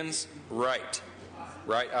 Wiggins, Wright.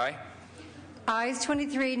 Wright, aye. Ayes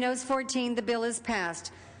 23, noes 14. The bill is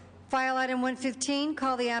passed. File item 115.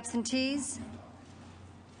 Call the absentees.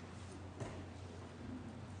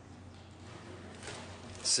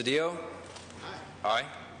 Cedillo, aye.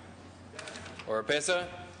 Oropesa,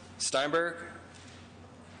 Steinberg,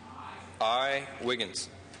 aye. Wiggins.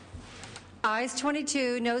 Ayes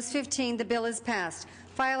 22, noes 15. The bill is passed.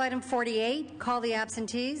 File item 48. Call the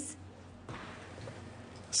absentees.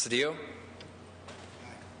 Cedillo,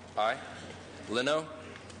 aye. Lino,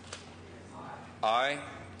 aye.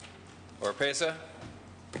 Oropesa,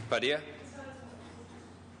 Padilla,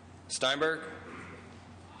 Steinberg,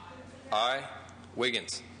 aye.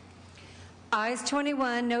 Wiggins. Ayes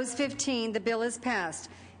 21, noes 15. The bill is passed.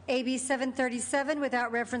 AB 737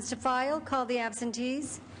 without reference to file. Call the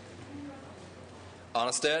absentees.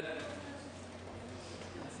 Onnested,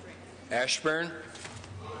 Ashburn,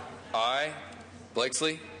 aye.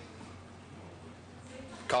 Blakesley,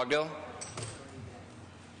 Cogdill,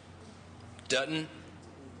 Dutton,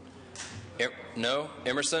 no.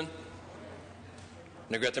 Emerson,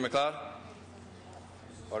 Negrete McLeod,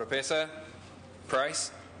 Oropesa,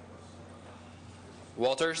 Price,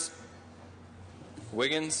 Walters,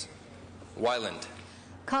 Wiggins, Wyland.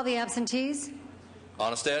 Call the absentees.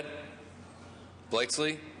 Onnested,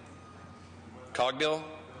 Blakesley, Cogdill,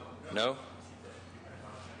 no.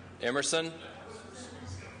 Emerson,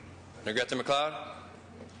 Negrete McLeod,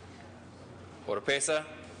 Oropesa,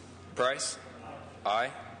 Price, aye.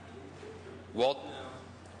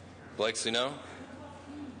 Blakesley, no.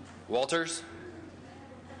 Walters,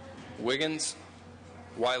 Wiggins,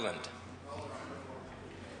 Wyland.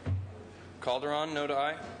 Calderon, no to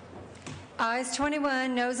aye. Ayes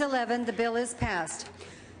 21, noes 11. The bill is passed.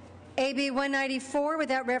 AB 194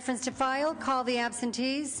 without reference to file. Call the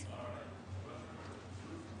absentees.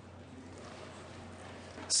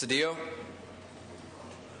 Cedillo,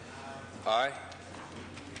 aye.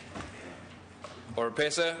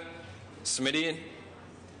 Oropesa, Smidian,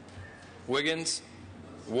 Wiggins,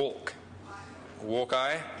 Wolk. Wolk,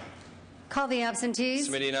 aye. Call the absentees.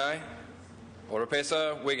 Smidian, aye.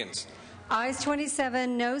 Oropesa, Wiggins. Ayes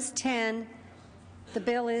 27, noes 10. The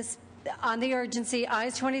bill is on the urgency.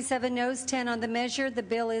 Ayes 27, noes 10 on the measure. The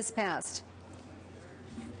bill is passed.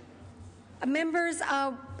 Members,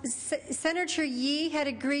 Senator Yee had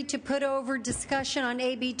agreed to put over discussion on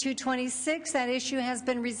AB 226. That issue has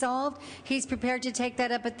been resolved. He's prepared to take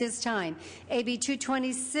that up at this time. AB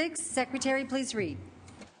 226, Secretary, please read.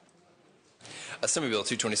 Assembly Bill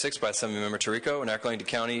 226 by Assemblymember Tirico, enacting to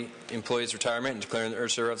county employees' retirement and declaring the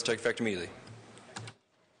urged to take effect immediately.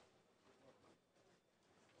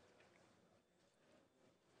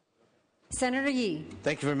 Senator Yee.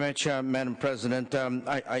 Thank you very much, Madam President.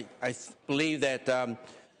 I believe that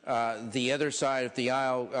the other side of the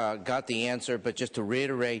aisle got the answer, but just to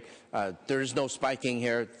reiterate, there is no spiking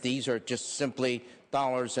here. These are just simply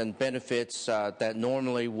dollars and benefits that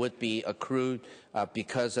normally would be accrued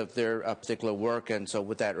because of their particular work, and so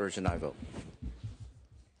with that, urge an aye vote.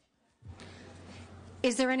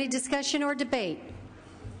 Is there any discussion or debate?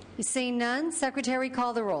 Seeing none, Secretary,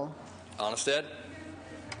 call the roll. Onnested,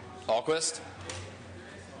 Alquist,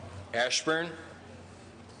 Ashburn,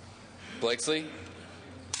 Blakesley,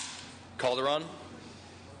 Calderon,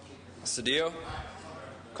 Cedillo,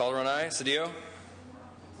 Calderon aye, Cedillo,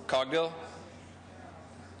 Cogdill,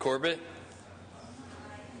 Corbett,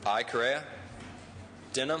 aye, Correa,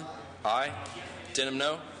 Denham, aye, Denham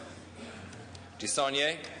no,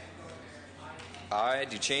 DeSaulnier, aye,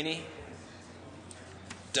 Ducheney,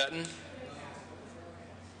 Dutton,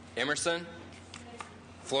 Emerson,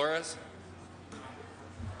 Flores,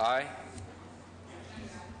 aye,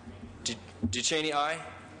 Ducheney, aye,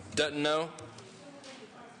 Dutton no,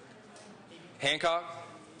 Hancock,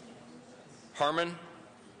 Harmon,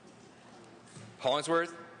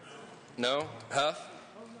 Hollingsworth, no, Huff,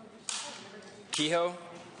 Kehoe,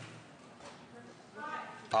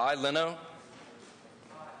 aye, Leno,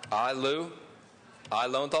 aye, Liu, aye,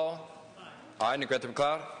 Lowenthal, aye, Negrete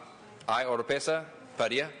McLeod, aye, Oropesa,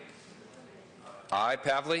 Padilla, aye,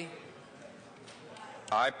 Pavley,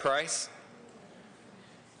 aye, Price,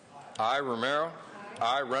 aye, Romero,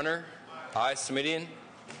 aye, Runner, aye, Smidian,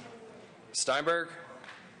 Steinberg,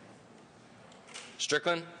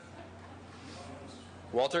 Strickland,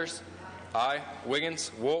 Walters, aye,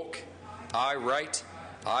 Wiggins, Wolk, aye, Wright,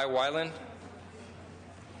 aye, Wyland,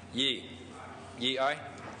 Yee, aye.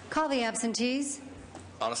 Call the absentees.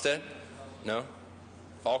 Onnested, no.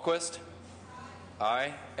 Alquist,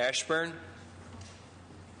 aye. Ashburn,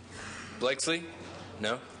 Blakesley,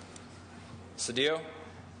 no. Cedillo,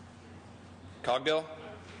 Cogdill,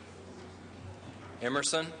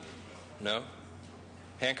 Emerson, no.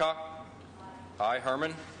 Hancock, aye.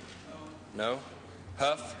 Harmon, no.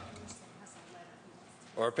 Huff,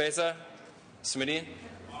 Oropesa, Smidian,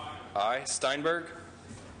 aye. Steinberg,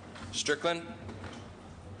 Strickland,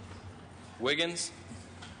 Wiggins,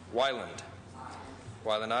 Wyland,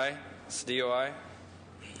 aye. Cedillo, aye.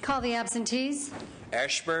 Call the absentees.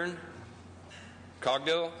 Ashburn,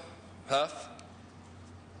 Cogdill, Huff,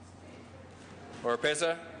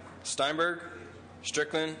 Oropesa, Steinberg,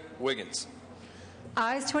 Strickland, Wiggins.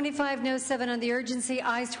 Ayes 25, no 7 on the urgency.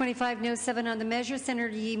 Ayes 25, no 7 on the measure. Senator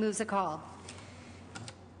Yee moves a call.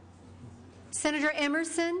 Senator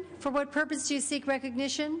Emerson, for what purpose do you seek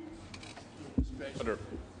recognition? Under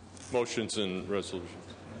motions and resolutions.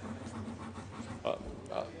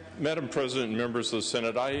 Madam President and members of the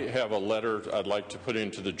Senate, I have a letter I'd like to put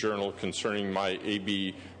into the Journal concerning my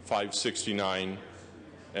AB 569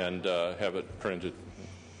 and have it printed.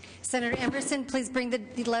 Senator Emerson, please bring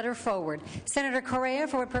the letter forward. Senator Correa,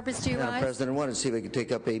 for what purpose do you rise? Madam President, I wanted to see if I could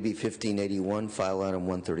take up AB 1581, file item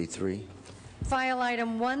 133. File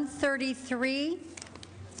item 133.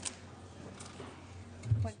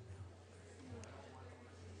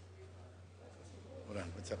 Hold on,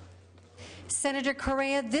 what's up? Senator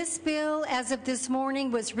Correa, this bill, as of this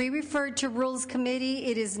morning, was re-referred to Rules Committee.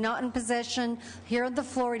 It is not in possession here on the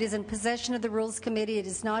floor. It is in possession of the Rules Committee. It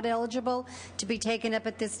is not eligible to be taken up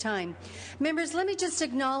at this time. Members, let me just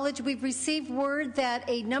acknowledge we've received word that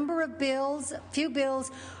a number of bills, few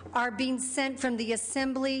bills, are being sent from the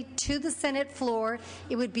Assembly to the Senate floor.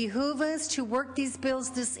 It would behoove us to work these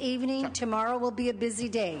bills this evening. Tomorrow will be a busy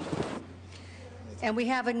day. And we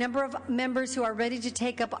have a number of members who are ready to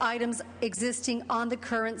take up items existing on the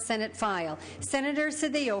current Senate file. Senator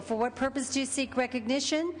Cedillo, for what purpose do you seek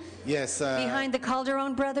recognition? Yes. Behind the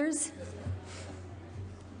Calderon brothers?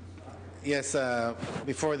 Yes.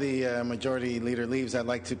 Before the Majority Leader leaves, I'd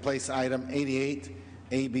like to place item 88,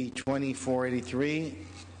 AB 2483,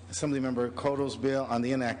 Assemblymember Cotto's bill on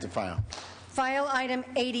the inactive file. File item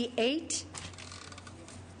 88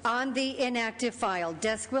 on the inactive file.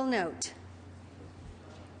 Desk will note.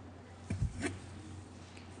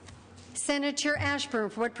 Senator Ashburn,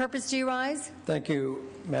 for what purpose do you rise? Thank you,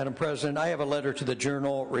 Madam President. I have a letter to the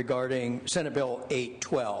Journal regarding Senate Bill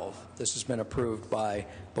 812. This has been approved by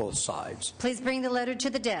both sides. Please bring the letter to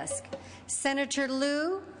the desk. Senator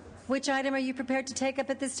Liu, which item are you prepared to take up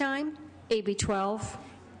at this time? AB 12.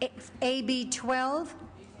 AB 12.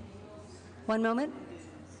 One moment.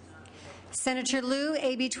 Senator Liu,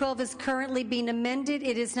 AB 12 is currently being amended.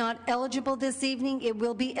 It is not eligible this evening. It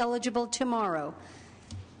will be eligible tomorrow.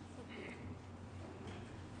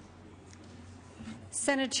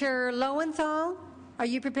 Senator Lowenthal, are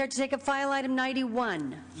you prepared to take up file item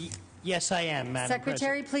 91? Yes, I am, Madam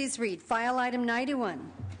Secretary, President. please read file item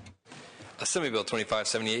 91. Assembly Bill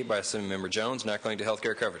 2578 by Assemblymember Jones, enacting to health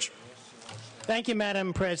care coverage. Thank you,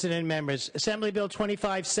 Madam President. Members, Assembly Bill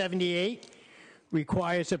 2578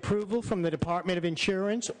 requires approval from the Department of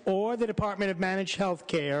Insurance or the Department of Managed Health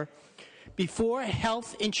Care before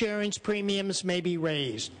health insurance premiums may be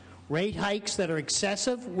raised. Rate hikes that are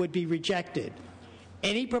excessive would be rejected.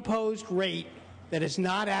 Any proposed rate that is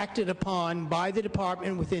not acted upon by the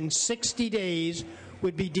department within 60 days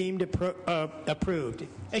would be deemed approved.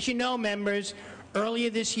 As you know, members, earlier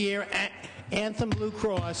this year, Anthem Blue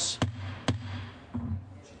Cross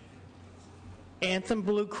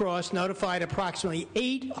notified approximately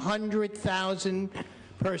 800,000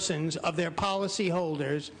 persons of their policy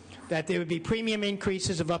holders that there would be premium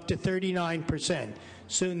increases of up to 39%.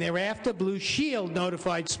 Soon thereafter, Blue Shield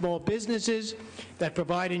notified small businesses that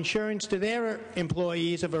provide insurance to their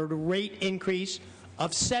employees of a rate increase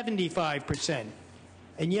of 75%.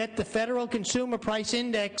 And yet the Federal Consumer Price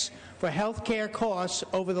Index for health care costs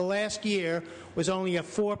over the last year was only a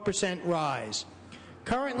 4% rise.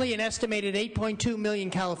 Currently, an estimated 8.2 million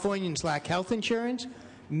Californians lack health insurance.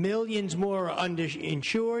 Millions more are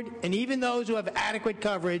underinsured, and even those who have adequate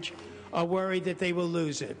coverage are worried that they will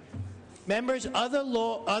lose it. Members,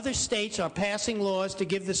 other states are passing laws to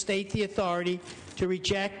give the state the authority to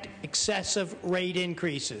reject excessive rate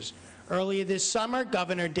increases. Earlier this summer,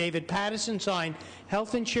 Governor David Paterson signed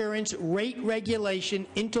health insurance rate regulation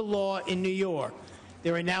into law in New York.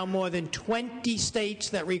 There are now more than 20 states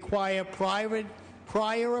that require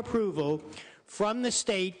prior approval from the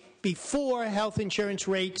state before health insurance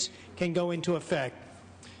rates can go into effect.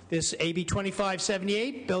 This AB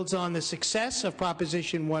 2578 builds on the success of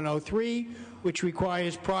Proposition 103, which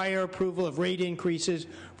requires prior approval of rate increases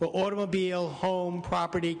for automobile, home,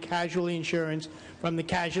 property, casualty insurance from the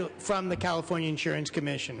California Insurance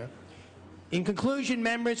Commissioner. In conclusion,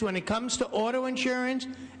 members, when it comes to auto insurance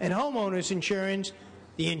and homeowners insurance,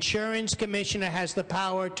 the Insurance Commissioner has the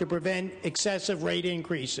power to prevent excessive rate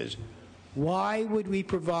increases. Why would we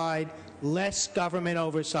provide less government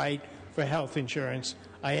oversight for health insurance?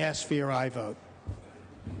 I ask for your aye vote.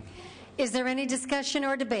 Is there any discussion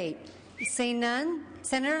or debate? Seeing none,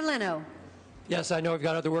 Senator Leno. Yes, I know we've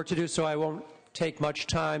got other work to do, so I won't take much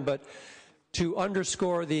time, but to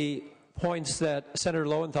underscore the points that Senator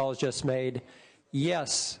Lowenthal has just made,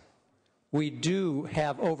 yes, we do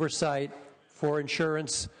have oversight for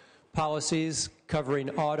insurance policies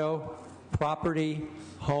covering auto, property,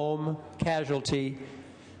 home, casualty.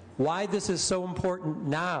 Why this is so important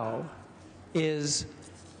now is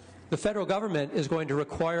the federal government is going to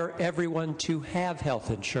require everyone to have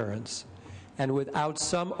health insurance. And without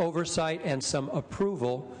some oversight and some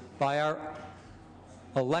approval by our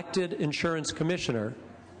elected insurance commissioner,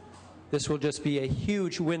 this will just be a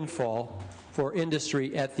huge windfall for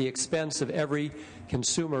industry at the expense of every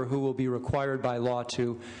consumer who will be required by law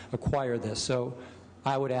to acquire this. So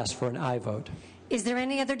I would ask for an aye vote. Is there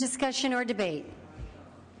any other discussion or debate?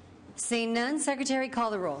 Seeing none, Secretary,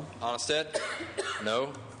 call the roll. Onnested?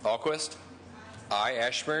 No. Alquist? Aye.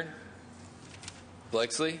 Ashburn?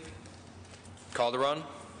 Blakesley? Calderon?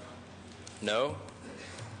 No.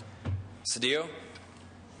 Cedillo?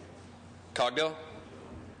 Cogdill?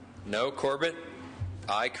 No. Corbett?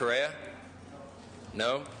 Aye. Correa?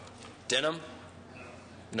 No. Denham?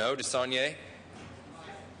 No. DeSaulnier?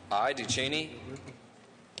 Aye. Ducheney?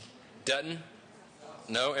 Dutton?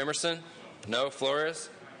 No. Emerson? No. Flores?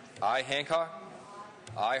 Aye. Hancock?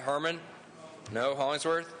 Aye. Harmon? No.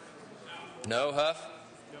 Hollingsworth? No. Huff?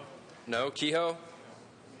 No. Kehoe?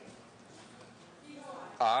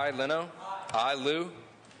 Aye. Leno? Aye. Liu?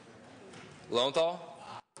 Lowenthal?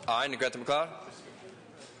 Aye. Negrete McLeod?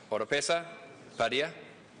 Oropesa? Padilla?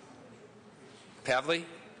 Pavley?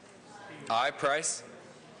 Aye. Price?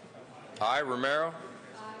 Aye. Romero?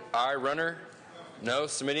 Aye. Runner? No.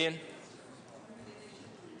 Simidian?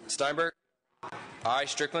 Steinberg? Aye.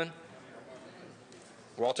 Strickland?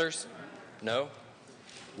 Walters? No.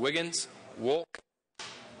 Wiggins? Wolk?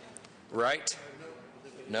 Wright?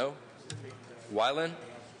 No. Weiland?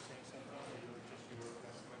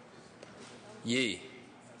 Yee.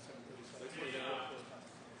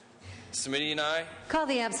 Simidian, aye. Call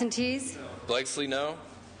the absentees. Blakesley, no.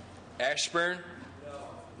 Ashburn?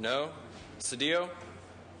 No. Cedillo?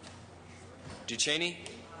 Ducheney?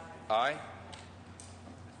 Aye.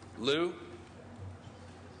 Liu?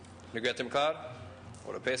 Negrete McLeod?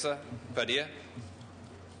 Oropesa? Padilla?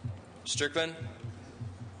 Strickland?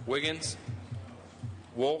 Wiggins?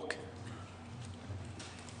 Wolk?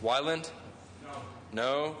 Weiland?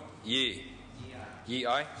 No. Yee. Yee,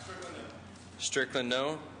 aye. Strickland,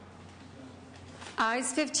 no.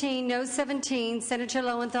 Ayes 15, no 17. Senator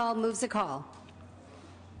Lowenthal moves the call.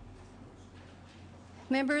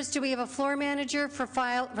 Members, do we have a floor manager for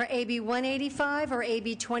AB 185 or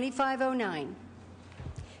AB 2509?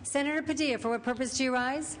 Senator Padilla, for what purpose do you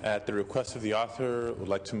rise? At the request of the author, I would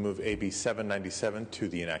like to move AB 797 to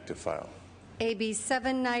the inactive file. AB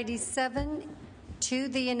 797 to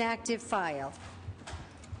the inactive file.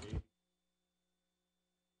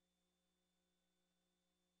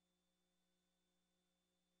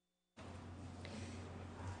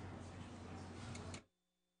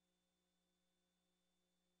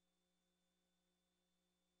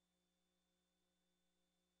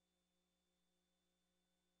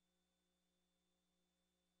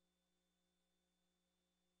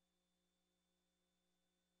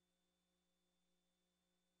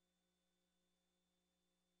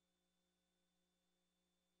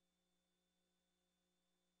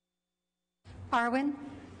 Arwin,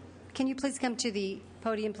 can you please come to the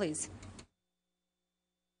podium, please?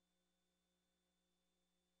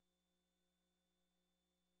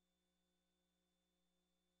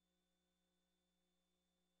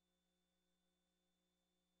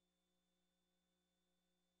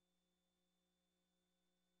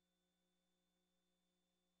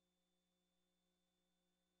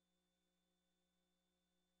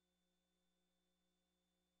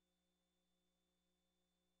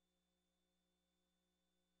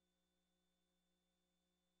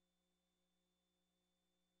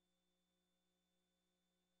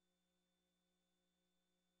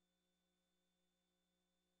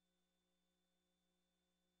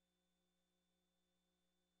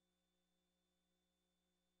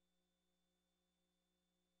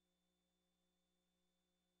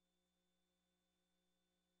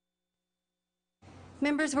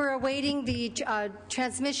 Members, we're awaiting the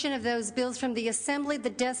transmission of those bills from the Assembly. The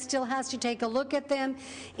desk still has to take a look at them.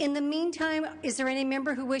 In the meantime, is there any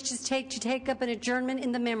member who wishes to take up an adjournment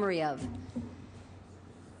in the memory of?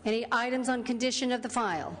 Any items on condition of the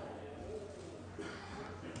file?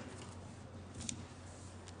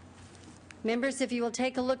 Members, if you will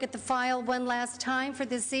take a look at the file one last time for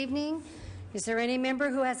this evening. Is there any member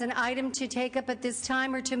who has an item to take up at this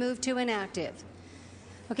time or to move to inactive?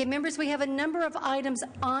 Okay, members, we have a number of items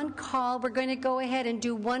on call. We're going to go ahead and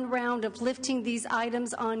do one round of lifting these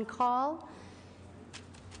items on call.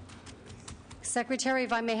 Secretary,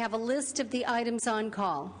 if I may have a list of the items on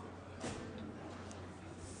call.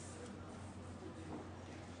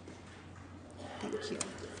 Thank you.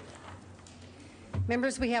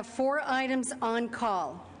 Members, we have 4 items on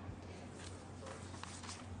call.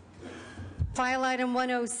 File item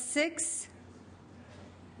 106.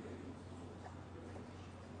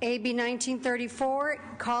 AB 1934,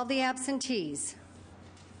 call the absentees.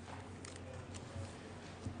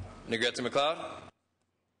 Negrete McLeod,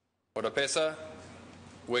 Oropesa,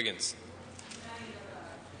 Wiggins.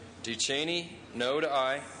 DeCheney, no to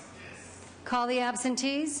aye. Call the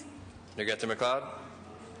absentees. Negrete McLeod,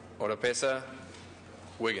 Oropesa,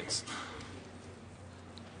 Wiggins.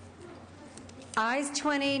 Ayes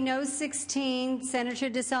 20, no 16. Senator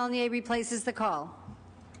Desaulnier replaces the call.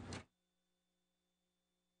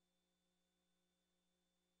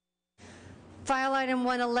 File item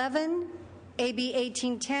 111, AB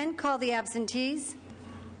 1810, call the absentees.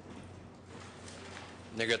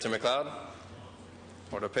 Negrete McLeod,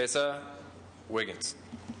 Oropesa, Wiggins.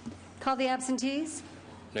 Call the absentees.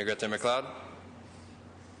 Negrete McLeod,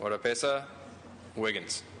 Oropesa,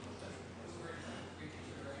 Wiggins.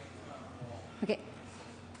 Okay,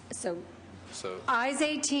 so ayes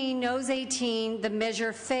 18, noes 18, the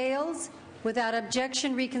measure fails. Without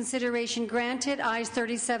objection, reconsideration granted. Ayes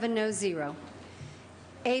 37, no 0.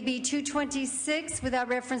 AB 226, without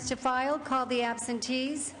reference to file, call the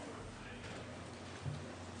absentees.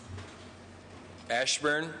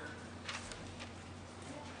 Ashburn,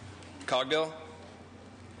 Cogdill,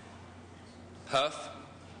 Huff,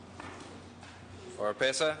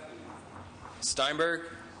 Oropesa, Steinberg,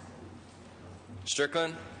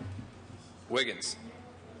 Strickland, Wiggins.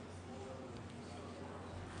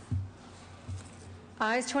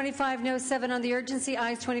 Ayes 25, no 7 on the urgency.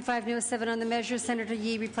 Ayes 25, no 7 on the measure. Senator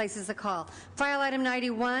Yee replaces the call. File item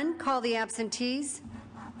 91, call the absentees.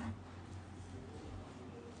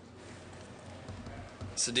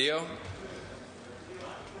 Cedillo,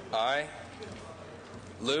 aye.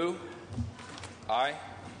 Liu, aye.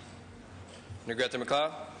 Negrete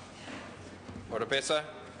McLeod, Oropesa,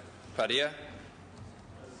 Padilla,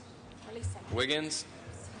 Wiggins,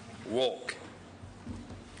 Wolk.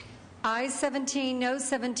 Ayes 17, no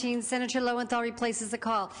 17. Senator Lowenthal replaces the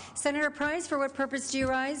call. Senator Price, for what purpose do you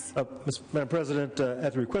rise? Madam President,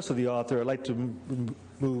 at the request of the author, I'd like to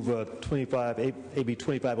move AB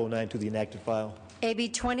 2509 to the inactive file. AB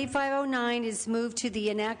 2509 is moved to the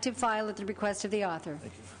inactive file at the request of the author.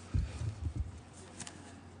 Thank you.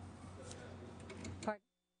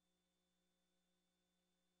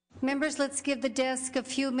 Members, let's give the desk a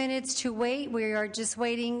few minutes to wait. We are just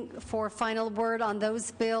waiting for final word on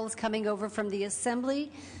those bills coming over from the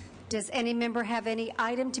Assembly. Does any member have any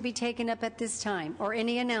item to be taken up at this time or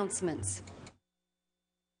any announcements?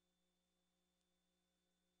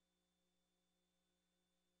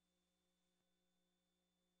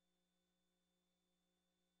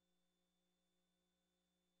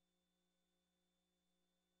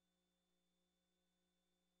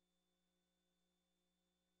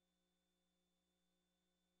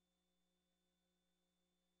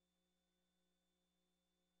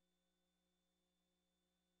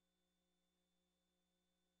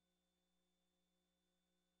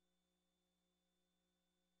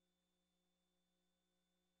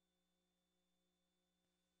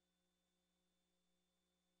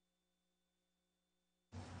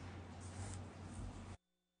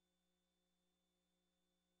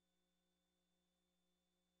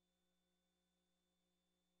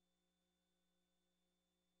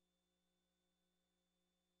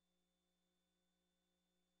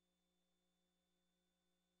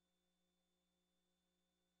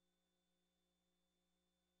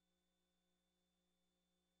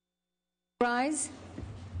 rise.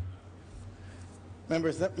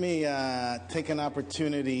 Members, let me take an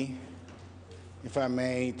opportunity, if I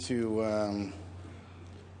may, to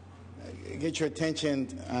get your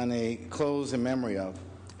attention on a close in memory of.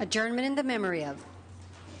 Adjournment in the memory of.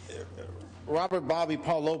 Robert Bobby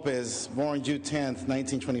Paul Lopez, born June 10th,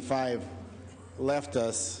 1925, left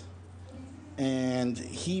us, and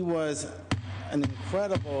he was an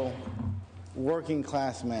incredible working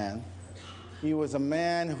class man. He was a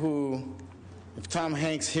man who, if Tom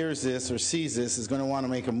Hanks hears this or sees this, is going to want to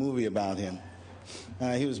make a movie about him.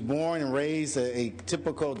 He was born and raised a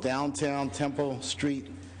typical downtown Temple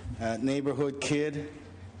Street neighborhood kid.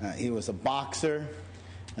 He was a boxer.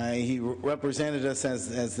 He represented us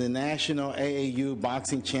as the National AAU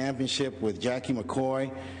Boxing Championship with Jackie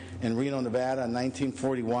McCoy in Reno, Nevada in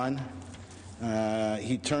 1941.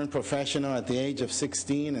 He turned professional at the age of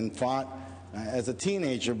 16 and fought as a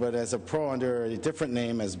teenager, but as a pro under a different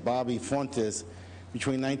name as Bobby Fuentes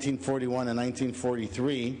between 1941 and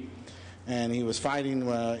 1943. And he was fighting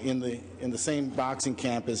in the same boxing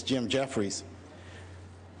camp as Jim Jeffries.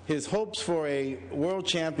 His hopes for a world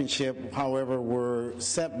championship, however, were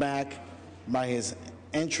set back by his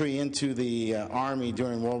entry into the Army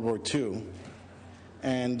during World War II.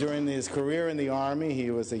 And during his career in the Army,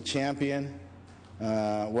 he was a champion,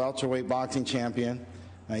 welterweight boxing champion.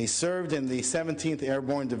 He served in the 17th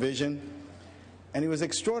Airborne Division, and he was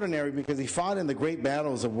extraordinary because he fought in the great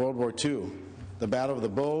battles of World War II, the Battle of the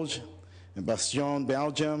Bulge, in Bastion,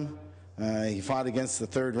 Belgium. He fought against the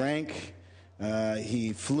Third Reich.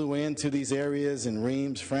 He flew into these areas in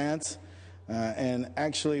Reims, France, and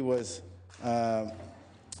actually was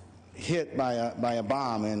hit by a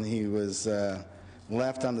bomb, and he was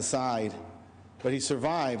left on the side. But he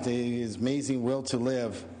survived. His amazing will to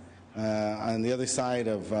live on the other side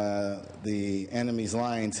of the enemy's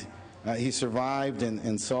lines. He survived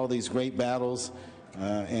and saw these great battles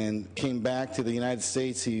and came back to the United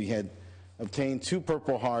States. He had obtained 2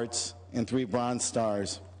 Purple Hearts and 3 Bronze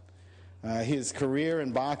Stars. His career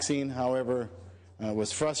in boxing, however,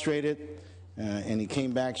 was frustrated, and he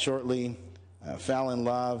came back shortly, fell in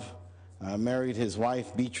love, married his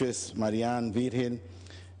wife, Beatrice Marianne Virgil,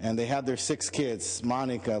 and they had their 6 kids,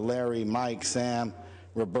 Monica, Larry, Mike, Sam,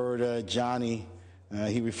 Roberta, Johnny.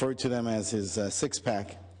 He referred to them as his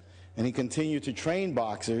six-pack. And he continued to train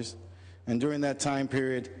boxers, and during that time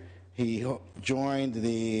period, he joined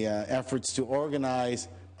the efforts to organize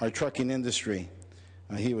our trucking industry.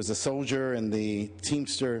 He was a soldier in the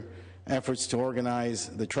Teamster efforts to organize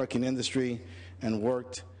the trucking industry and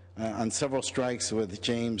worked on several strikes with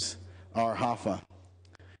James R. Hoffa.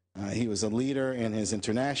 He was a leader in his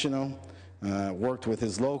international, worked with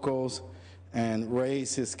his locals, and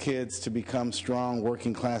raised his kids to become strong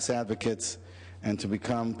working class advocates and to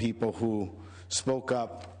become people who spoke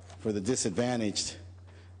up for the disadvantaged.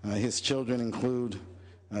 His children include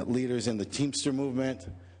leaders in the Teamster movement,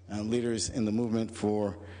 leaders in the movement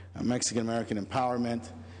for Mexican-American empowerment,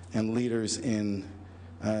 and leaders in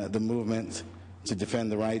the movement to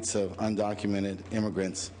defend the rights of undocumented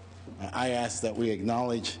immigrants. I ask that we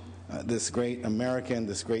acknowledge this great American,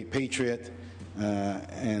 this great patriot,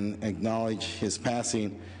 and acknowledge his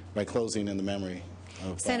passing by closing in the memory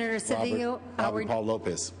of Senator Cedillo, Bobby Paul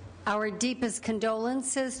Lopez. Our deepest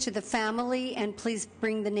condolences to the family, and please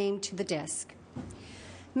bring the name to the desk.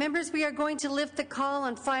 Members, we are going to lift the call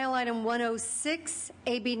on file item 106,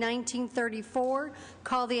 AB 1934.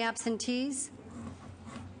 Call the absentees.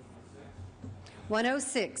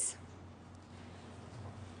 106.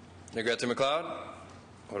 Negrete McLeod,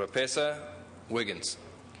 Oropesa, Wiggins.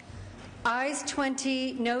 Ayes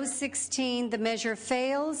 20, no 16. The measure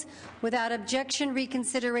fails. Without objection,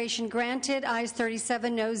 reconsideration granted. Ayes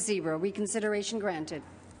 37, no 0. Reconsideration granted.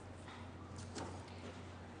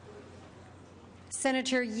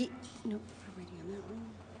 Senator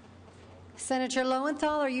Senator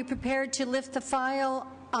Lowenthal, are you prepared to lift the file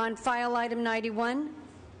on file item 91?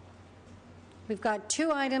 We've got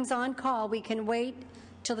 2 items on call. We can wait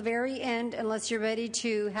till the very end unless you're ready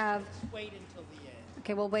to have. Wait until the end.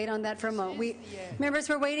 Okay, we'll wait on that for a moment. Members,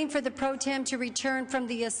 we're waiting for the pro tem to return from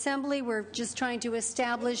the assembly. We're just trying to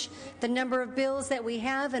establish the number of bills that we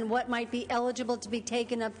have and what might be eligible to be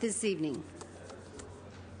taken up this evening.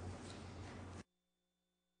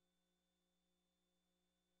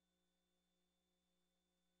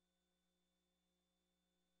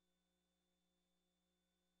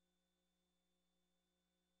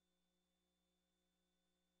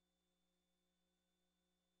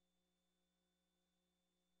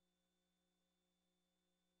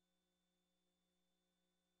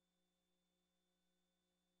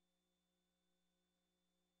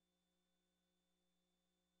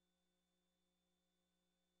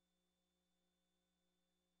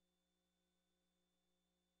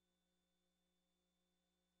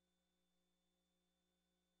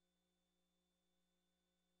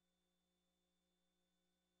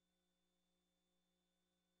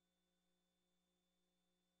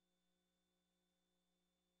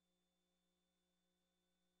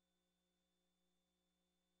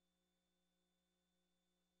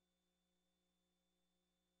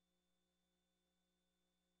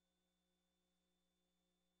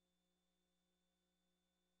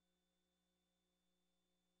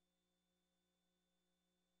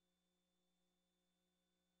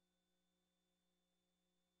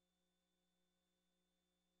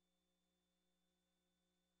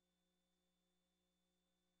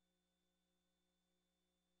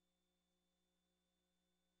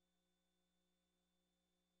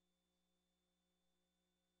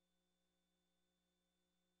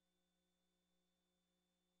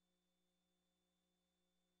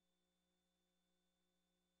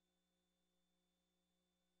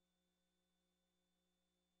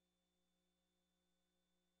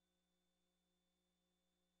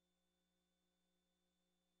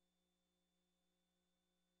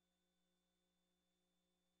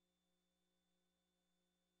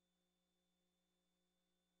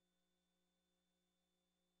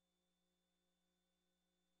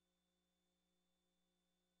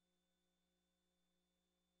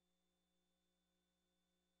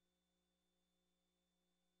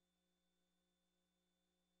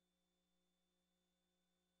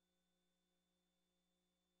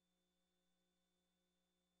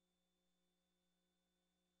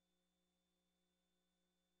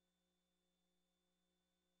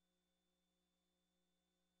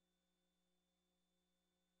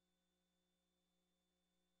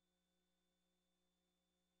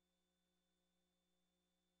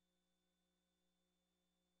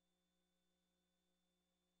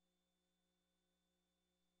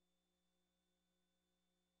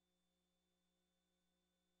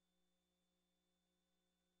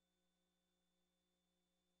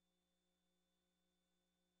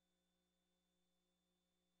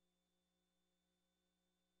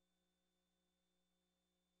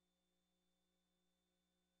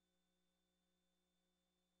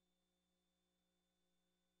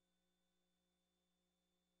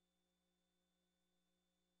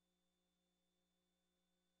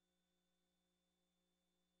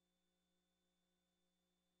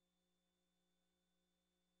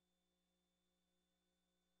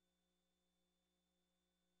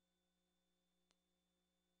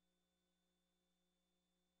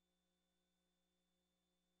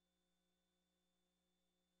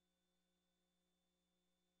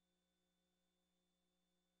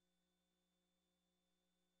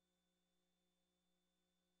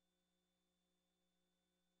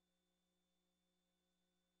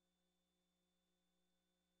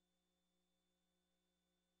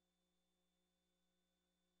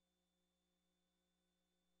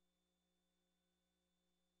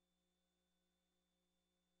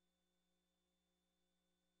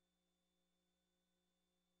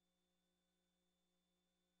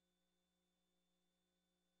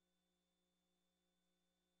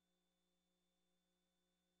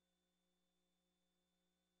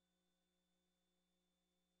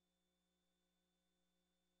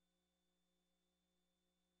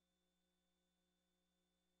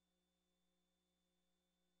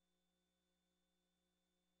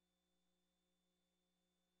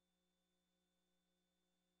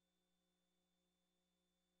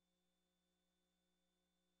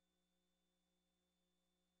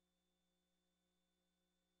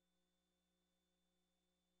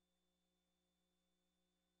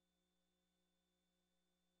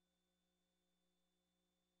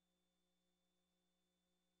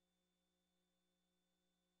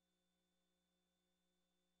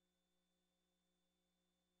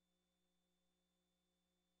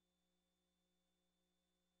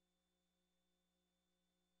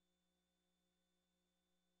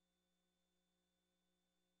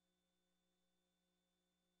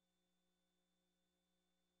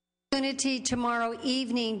 Opportunity tomorrow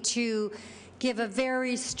evening to give a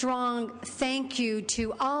very strong thank you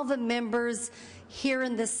to all the members here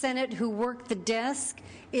in the Senate who work the desk.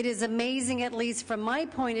 It is amazing, at least from my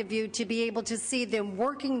point of view, to be able to see them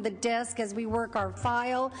working the desk as we work our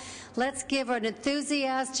file. Let's give an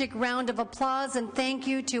enthusiastic round of applause and thank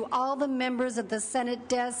you to all the members of the Senate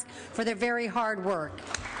desk for their very hard work.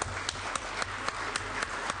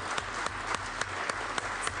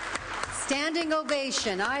 Standing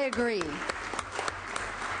ovation, I agree.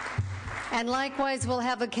 And likewise, we'll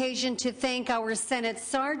have occasion to thank our Senate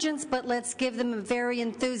sergeants, but let's give them a very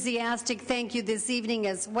enthusiastic thank you this evening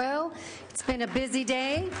as well. It's been a busy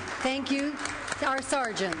day. Thank you to our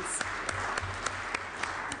sergeants.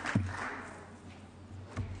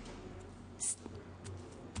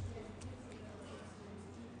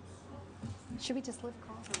 Should we just lift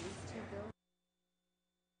calls on these two bills?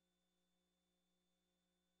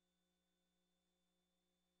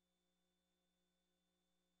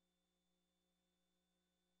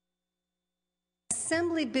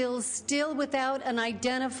 Assembly bills still without an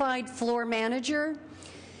identified floor manager.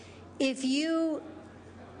 If you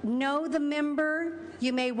know the member,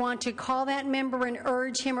 you may want to call that member and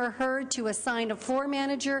urge him or her to assign a floor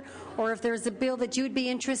manager, or if there's a bill that you'd be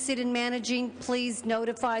interested in managing, please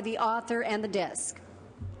notify the author and the desk.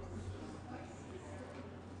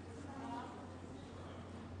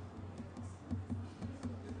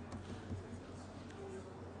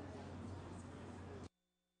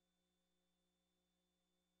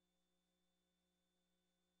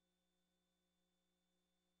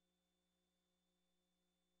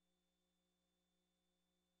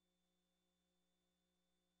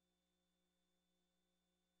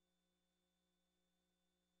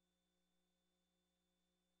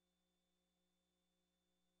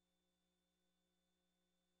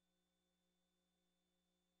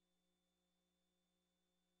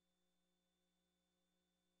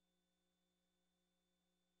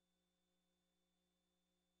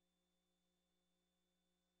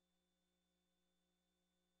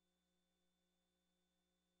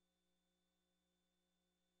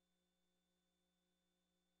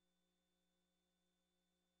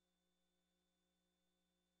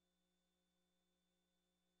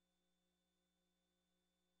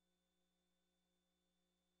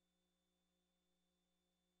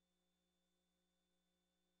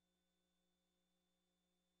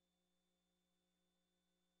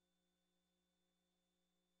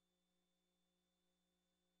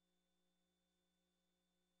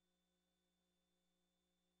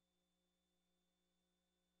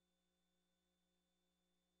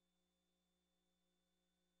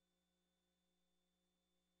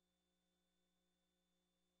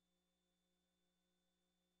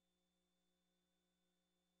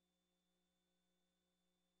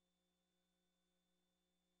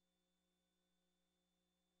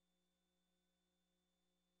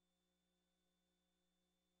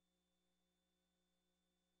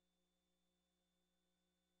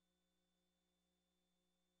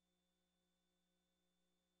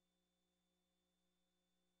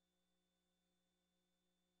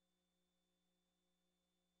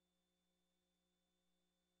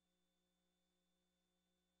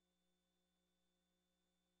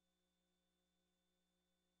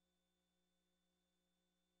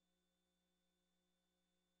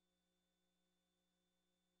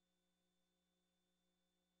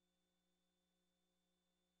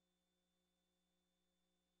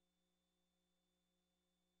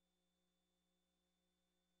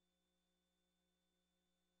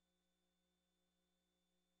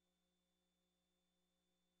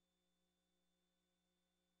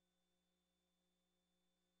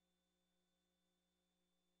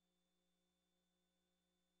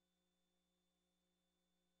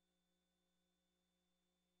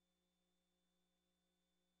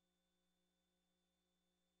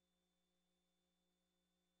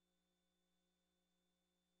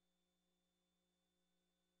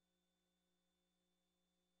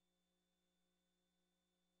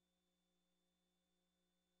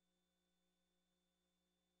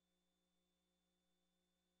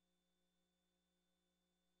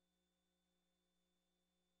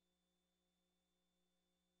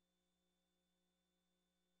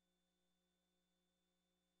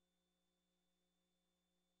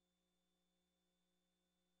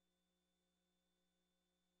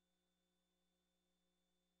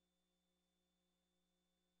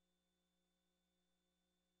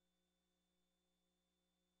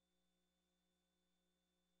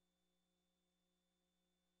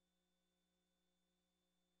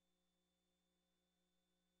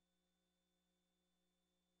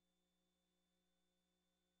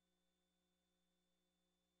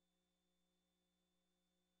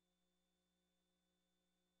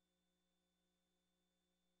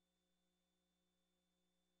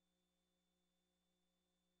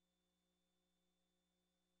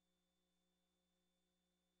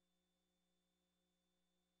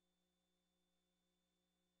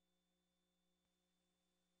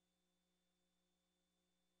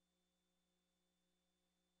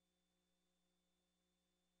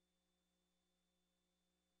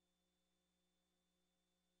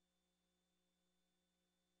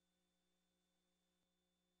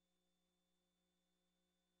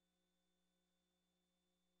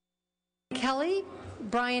 Kelly.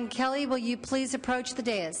 Brian Kelly, will you please approach the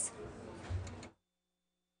dais?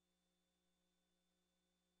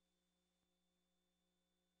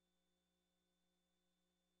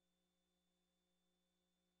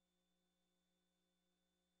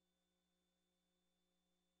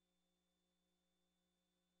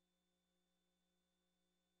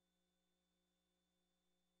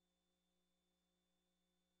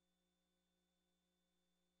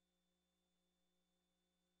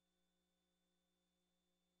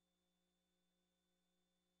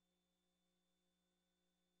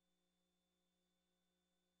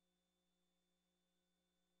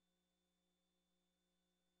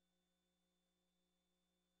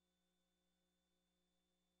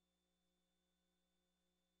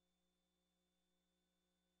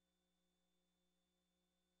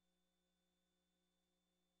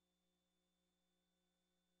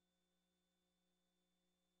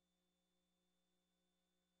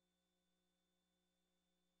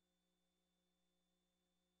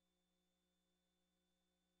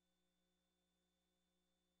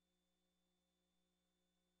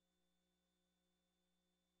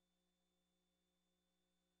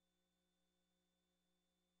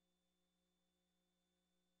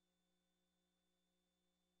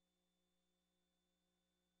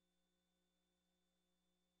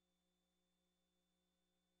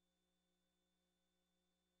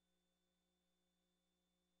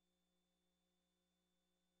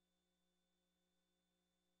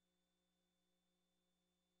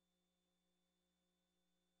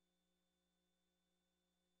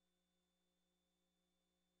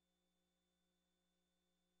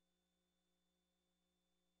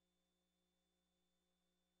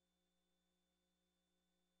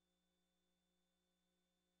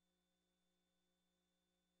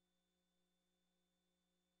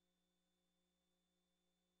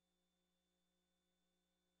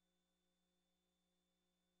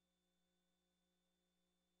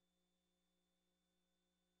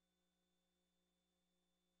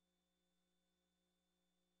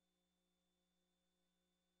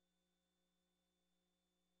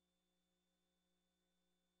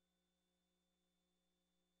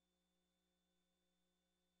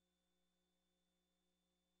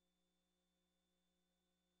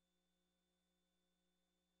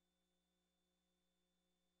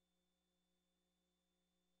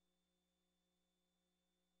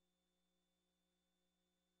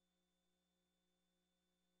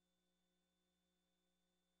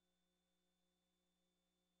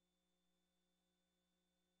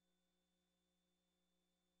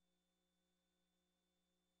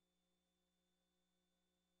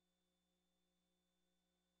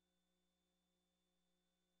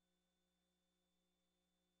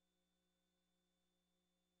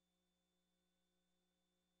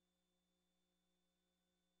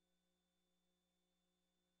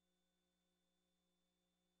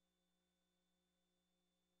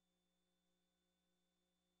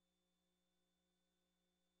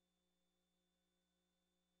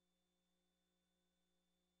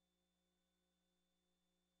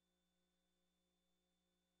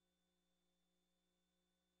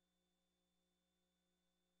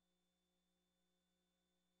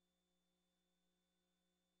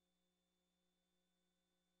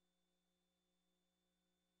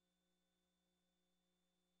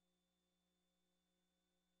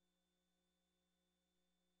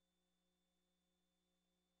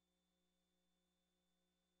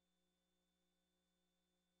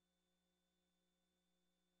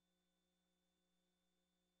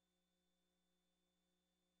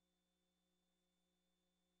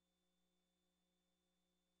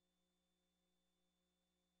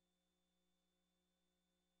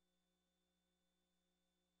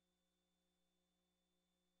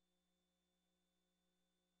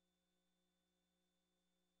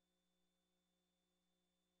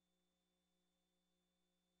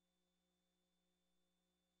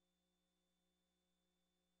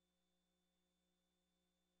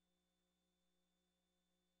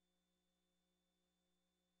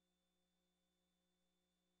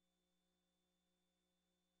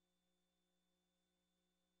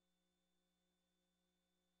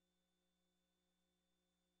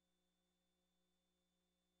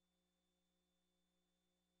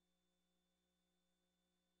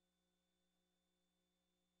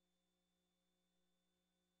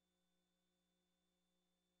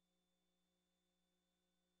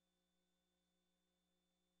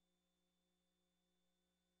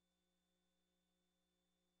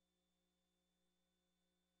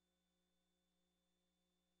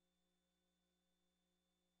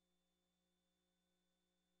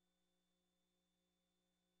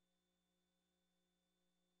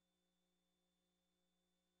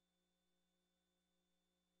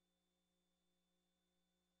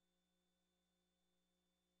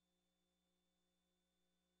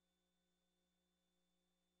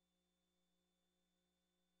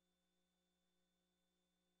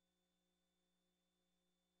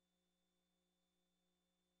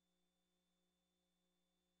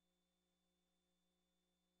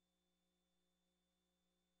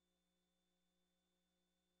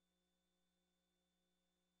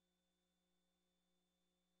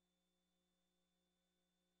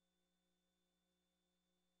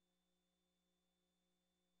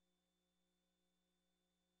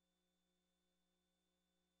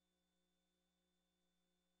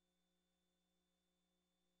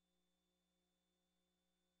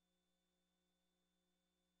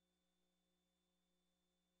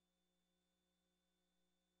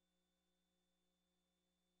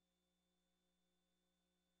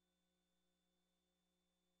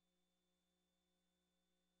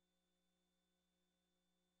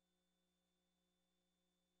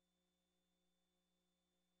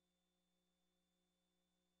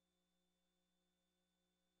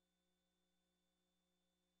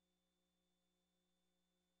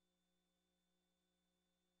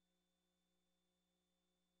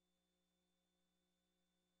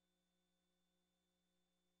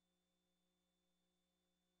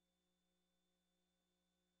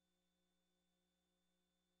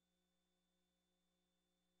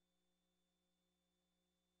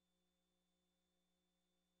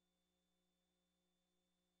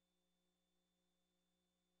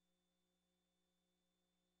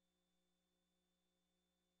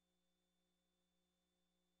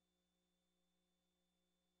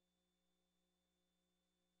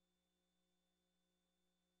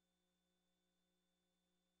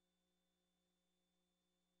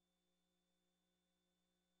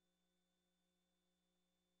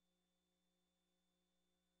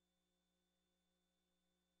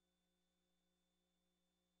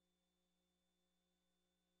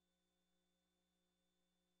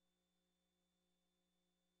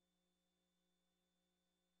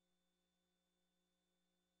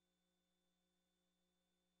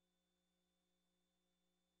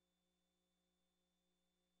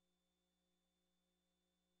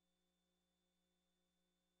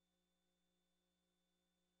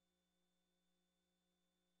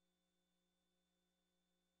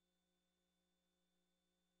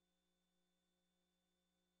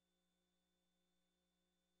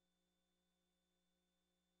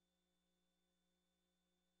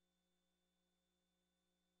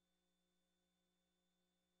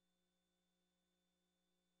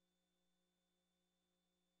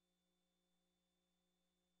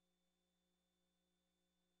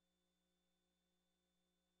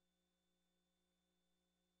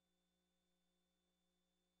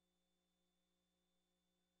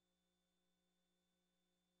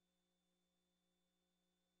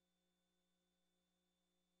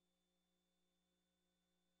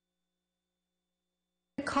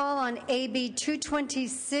 call on AB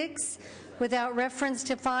 226 without reference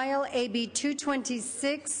to file. AB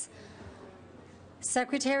 226.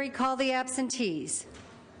 Secretary, call the absentees.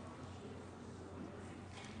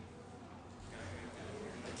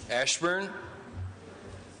 Ashburn,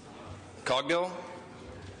 Cogdill,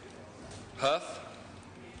 Huff,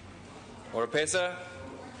 Oropesa,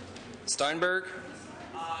 Steinberg,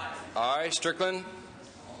 Aye. Strickland,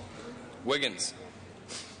 Wiggins.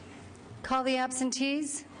 Call the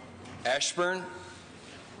absentees. Ashburn,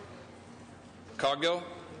 Cogdill,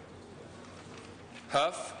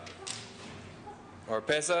 Huff,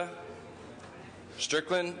 Oropesa,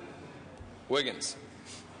 Strickland, Wiggins.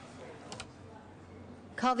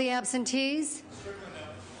 Call the absentees.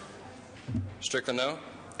 Strickland, no.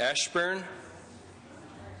 Ashburn,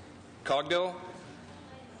 Cogdill,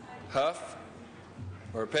 Huff,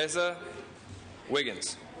 Oropesa,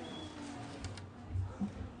 Wiggins.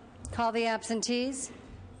 Call the absentees.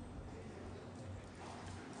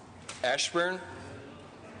 Ashburn,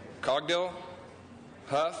 Cogdill,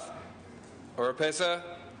 Huff, Oropesa,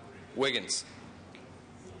 Wiggins.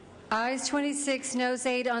 Ayes 26, noes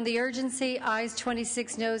 8 on the urgency. Ayes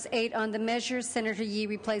 26, noes 8 on the measure. Senator Yee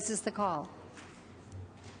replaces the call.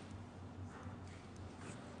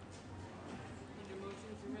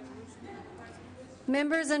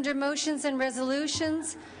 Members, under motions and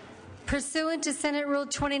resolutions, pursuant to Senate Rule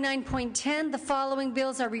 29.10, the following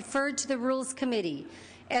bills are referred to the Rules Committee: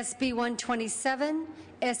 SB 127,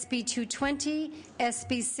 SB 220,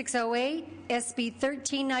 SB 608, SB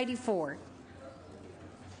 1394.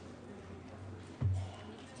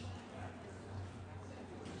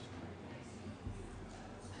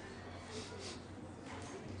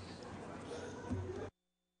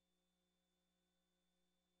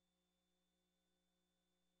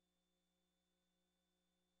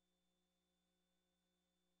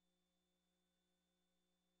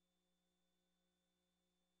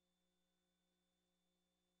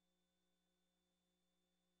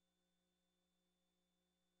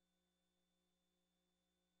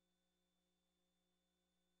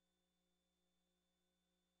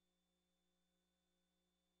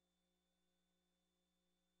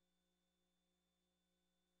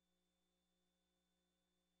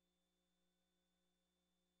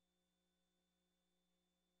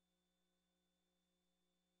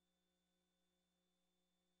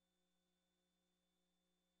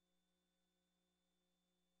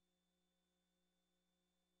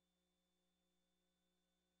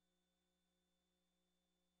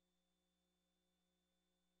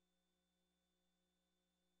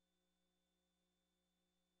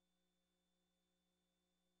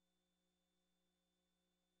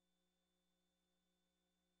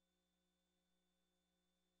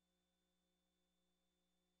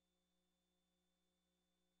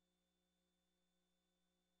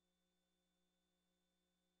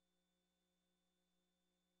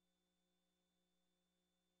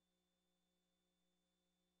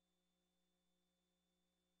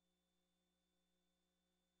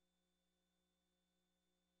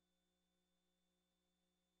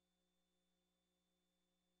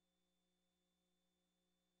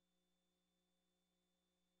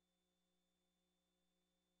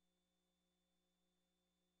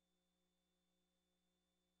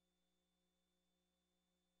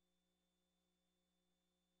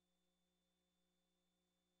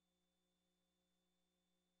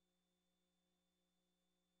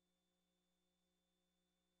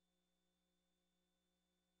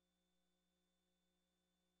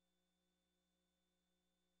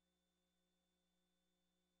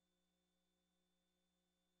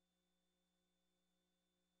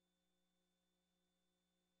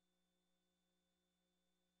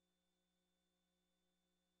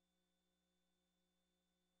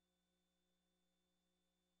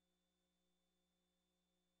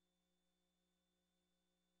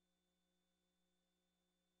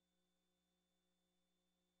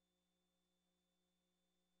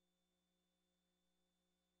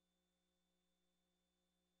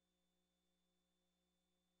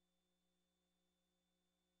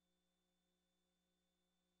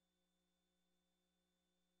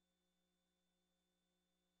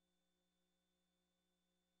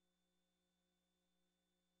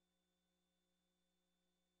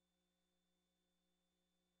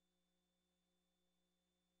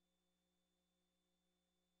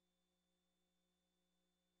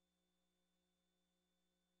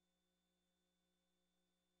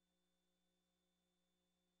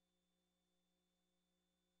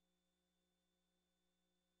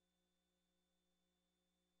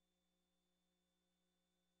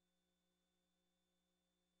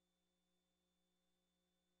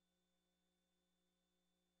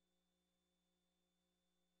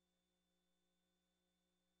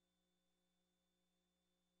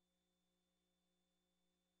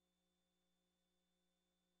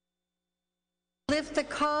 Lift the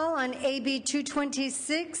call on AB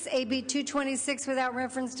 226. AB 226 without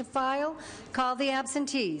reference to file. Call the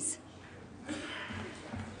absentees.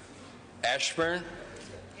 Ashburn,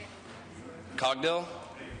 Cogdill,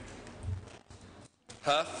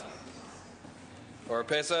 Huff,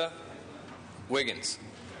 Oropesa, Wiggins.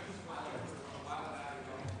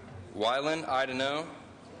 Wyland, Idano.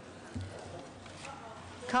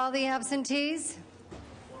 Call the absentees.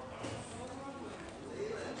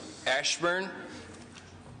 Ashburn,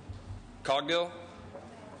 Cogdill,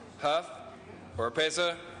 Huff,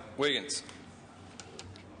 Oropesa, Wiggins.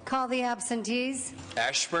 Call the absentees.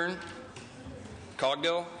 Ashburn,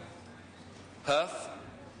 Cogdill, Huff,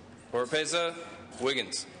 Oropesa,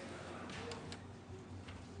 Wiggins.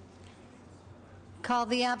 Call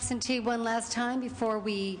the absentee one last time before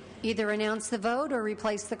we either announce the vote or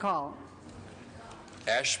replace the call.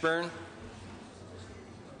 Ashburn,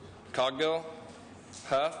 Cogdill,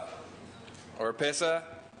 Huff, Oropesa,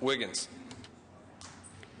 Wiggins.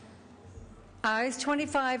 Ayes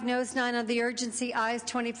 25, noes 9 on the urgency. Ayes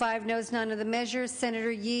 25, noes 9 on the measure.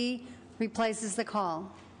 Senator Yee replaces the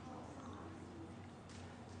call.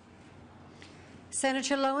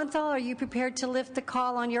 Senator Lowenthal, are you prepared to lift the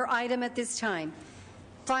call on your item at this time?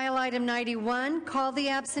 File item 91, call the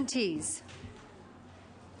absentees.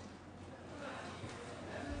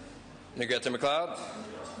 Negrete McLeod,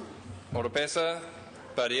 Oropesa,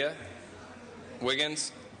 Padilla,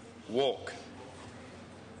 Wiggins, Wolk.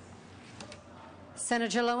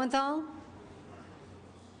 Senator Lowenthal?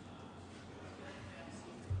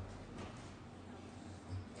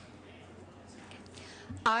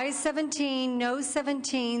 Ayes 17, no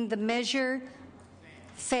 17. The measure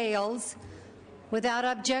fails. Without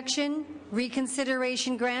objection,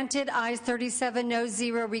 reconsideration granted. Ayes 37, no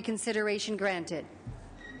 0. Reconsideration granted.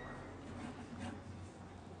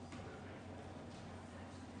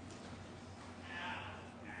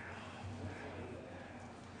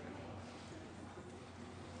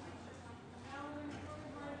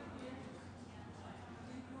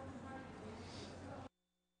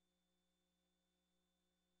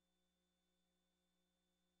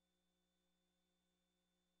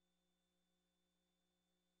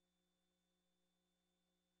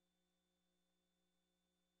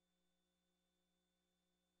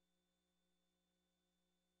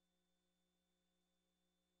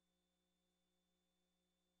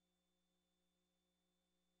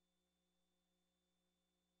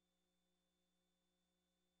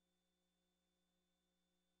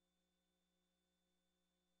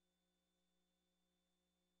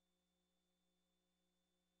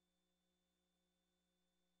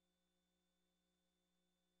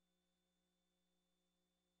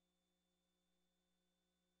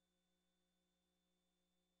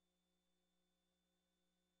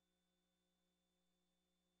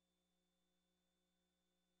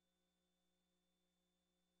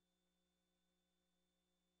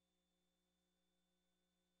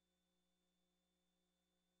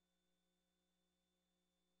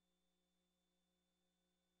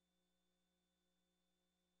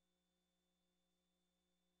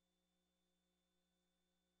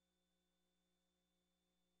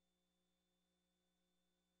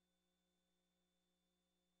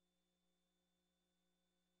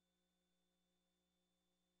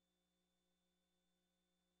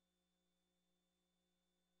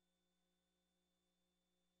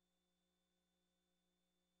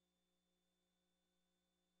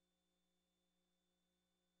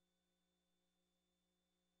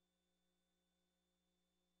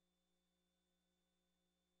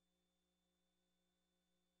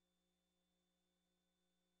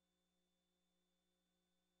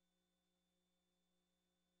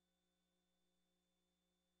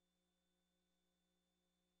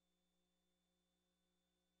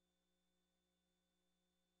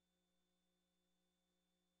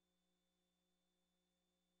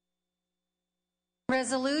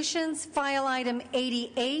 Resolutions, file item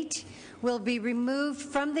 88 will be removed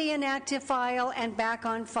from the inactive file and back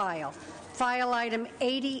on file. File item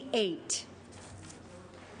 88.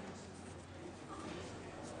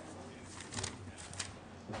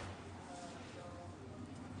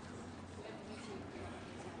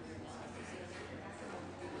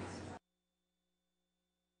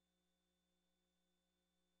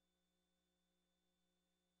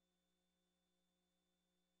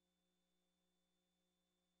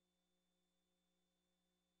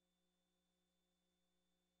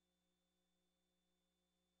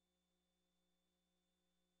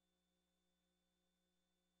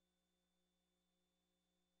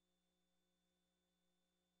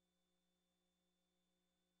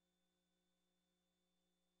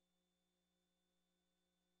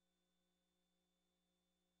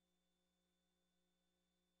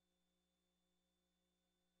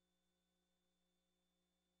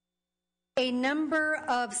 a number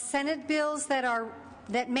of Senate bills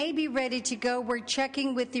that may be ready to go. We're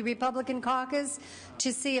checking with the Republican caucus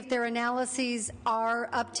to see if their analyses are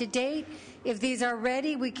up to date. If these are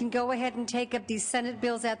ready, we can go ahead and take up these Senate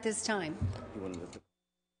bills at this time.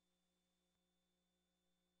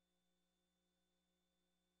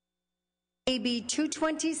 AB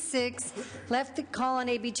 226, left the call on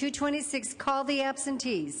AB 226. Call the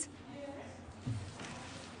absentees.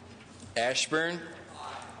 Ashburn,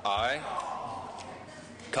 aye.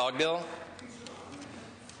 Cogdill,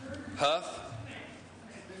 Huff,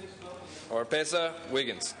 Oropesa,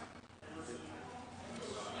 Wiggins.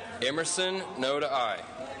 Emerson, no to aye.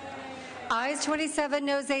 Ayes 27,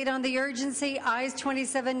 noes 8 on the urgency. Ayes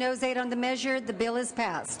 27, noes 8 on the measure. The bill is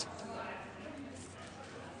passed.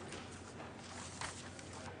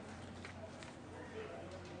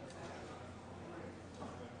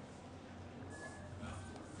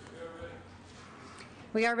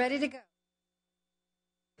 We are ready to go.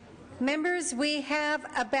 Members, we have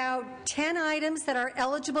about 10 items that are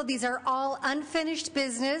eligible. These are all unfinished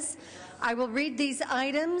business. I will read these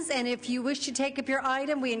items, and if you wish to take up your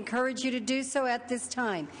item, we encourage you to do so at this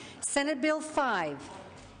time. Senate Bill 5.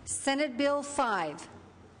 Senate Bill 5.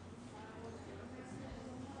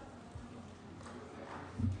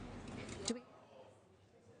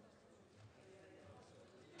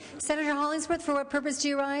 Senator Hollingsworth, for what purpose do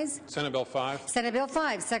you rise? Senate Bill 5. Senate Bill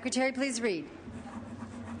 5. Secretary, please read.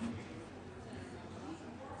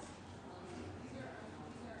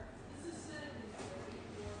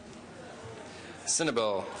 Senate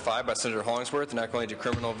Bill 5 by Senator Hollingsworth, enacting to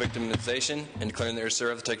criminal victimization and declaring the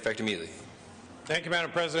reserve to take effect immediately. Thank you,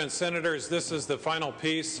 Madam President. Senators, this is the final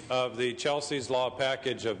piece of the Chelsea's Law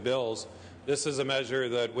package of bills. This is a measure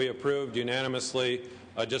that we approved unanimously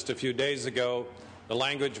just a few days ago. The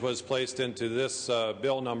language was placed into this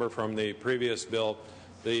bill number from the previous bill.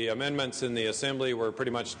 The amendments in the Assembly were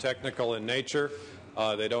pretty much technical in nature.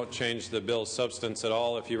 They don't change the bill's substance at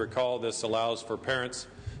all. If you recall, this allows for parents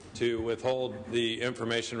to withhold the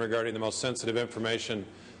information regarding the most sensitive information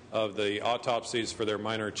of the autopsies for their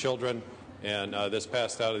minor children, and this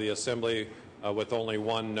passed out of the Assembly with only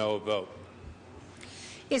one no vote.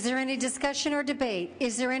 Is there any discussion or debate?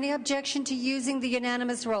 Is there any objection to using the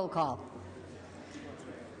unanimous roll call?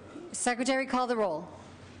 Secretary, call the roll.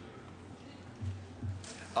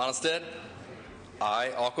 Onnested,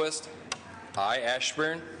 aye. Alquist, aye.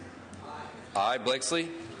 Ashburn, aye. Blakesley,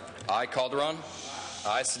 aye. Calderon,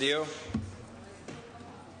 aye. Cedillo,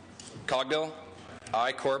 Cogdill,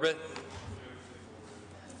 aye. Corbett,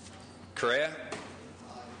 Correa,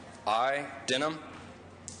 aye. Denham,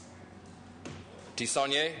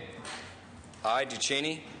 DeSaulnier, aye.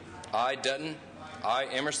 Ducheney, aye. Dutton, aye.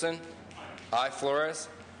 Emerson, aye. Flores,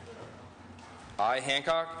 aye.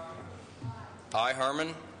 Hancock, aye.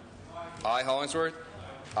 Harmon, aye. Hollingsworth,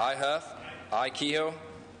 aye. Huff, aye. Kehoe,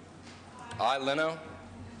 aye. Leno,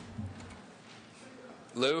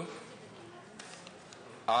 Liu,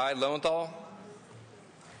 aye. Lowenthal,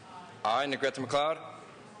 aye. Negrete McLeod,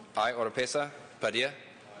 aye. Oropesa, Padilla,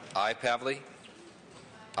 aye. Pavley,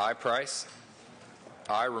 aye. Price,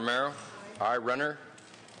 aye. Romero, aye. Runner,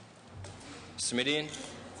 Smidian,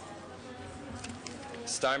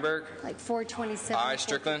 Steinberg, like 427. Aye.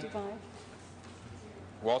 Strickland,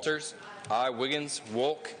 455. Walters, aye. Wiggins,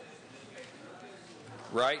 Wolk,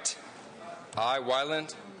 Wright, aye.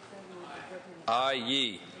 Wyland, aye.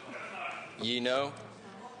 Yee, Yee no,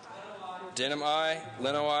 Denham aye.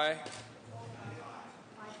 Leno aye,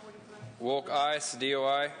 Wolk aye. Cedillo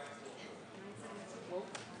aye.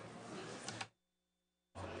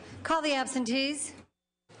 Call the absentees.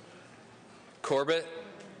 Corbett,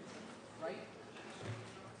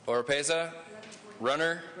 Oropesa,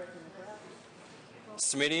 Runner,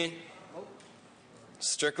 Smidian,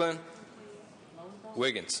 Strickland,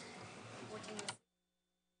 Wiggins.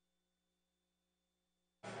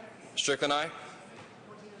 Strickland aye.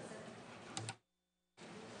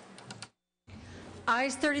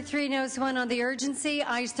 Ayes 33, noes 1 on the urgency.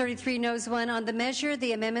 Ayes 33, noes 1 on the measure.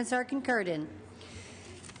 The amendments are concurred in.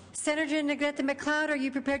 Senator Negrete McLeod, are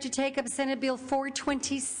you prepared to take up Senate Bill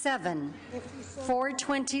 427?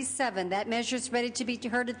 427. That measure is ready to be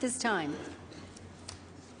heard at this time.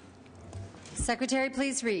 Secretary,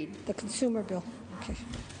 please read. The consumer bill. Okay.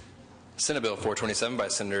 Senate Bill 427 by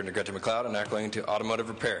Senator Negrete McLeod, enacting to automotive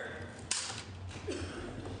repair.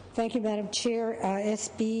 Thank you, Madam Chair.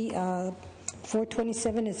 SB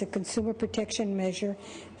 427 is a consumer protection measure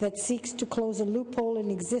that seeks to close a loophole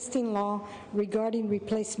in existing law regarding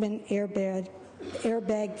replacement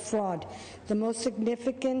airbag fraud. The most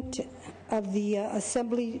significant of the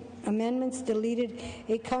Assembly amendments deleted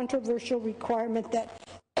a controversial requirement that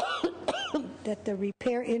that the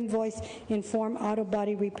repair invoice inform auto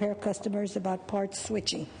body repair customers about parts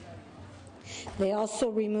switching. They also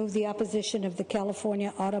removed the opposition of the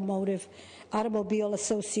California Automobile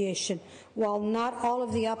Association. While not all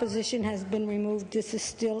of the opposition has been removed, this is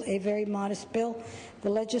still a very modest bill. The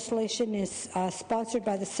legislation is sponsored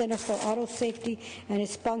by the Center for Auto Safety and is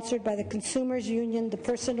sponsored by the Consumers Union, the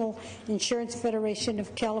Personal Insurance Federation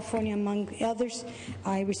of California, among others.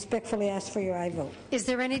 I respectfully ask for your aye vote. Is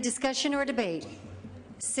there any discussion or debate?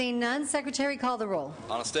 Seeing none, Secretary, call the roll.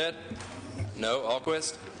 Onnested? No.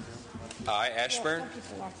 Alquist? Aye. Ashburn?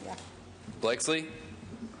 Blakesley?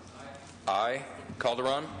 Aye.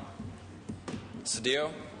 Calderon?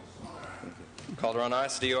 Cedillo? Calderon, aye.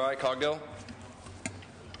 Cedillo, aye. Cogdill?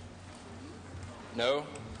 No.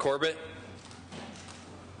 Corbett?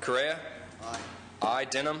 Correa? Aye. Aye.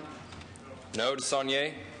 Denham? No.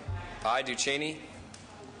 DeSaulnier? Aye. Ducheney?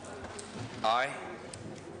 Aye.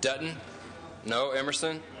 Dutton? No.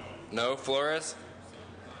 Emerson? No. Flores?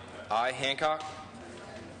 Aye. Hancock?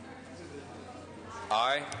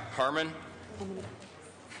 Aye. Harmon?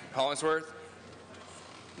 Hollingsworth?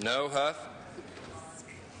 No. Huff?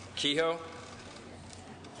 Kehoe?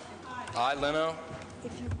 Aye. Leno?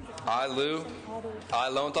 Aye. Liu? Aye.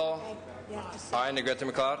 Lowenthal? Aye. Negrete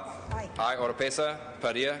McLeod? Aye. Oropesa?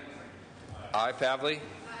 Padilla? Aye. Pavley?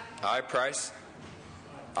 Aye. Price?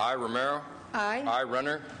 Aye. Romero? Aye. Aye.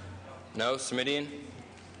 Runner? No. Smidian?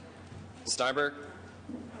 Steinberg?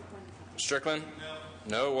 Strickland?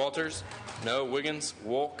 No. Walters? No. Wiggins?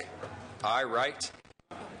 Wolk? Aye. Wright?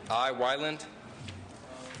 Aye. Wyland?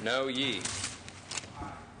 No. Yee?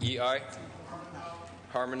 Yee, aye.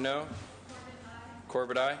 Harmon, no.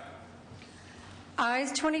 Corbett, aye.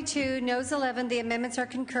 Ayes 22, noes 11. The amendments are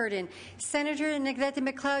concurred in. Senator Negrete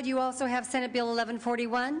McLeod, you also have Senate Bill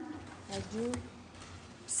 1141. I do.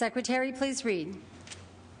 Secretary, please read.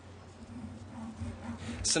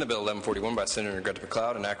 Senate Bill 1141 by Senator Negrete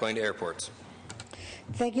McLeod, enacting to airports.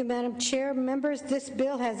 Thank you, Madam Chair. Members, this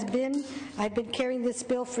bill I've been carrying this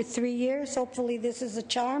bill for 3 years. Hopefully this is a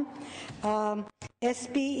charm.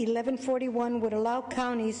 SB 1141 would allow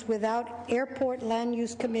counties without airport land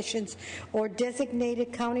use commissions or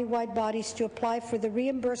designated countywide bodies to apply for the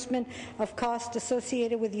reimbursement of costs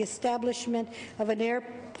associated with the establishment of an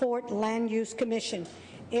airport land use commission.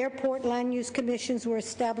 Airport land use commissions were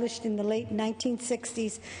established in the late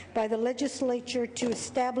 1960s by the legislature to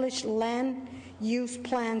establish land use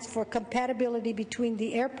plans for compatibility between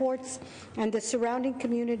the airports and the surrounding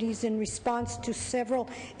communities in response to several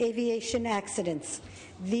aviation accidents.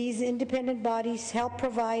 These independent bodies help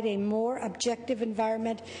provide a more objective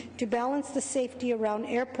environment to balance the safety around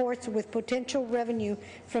airports with potential revenue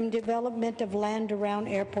from development of land around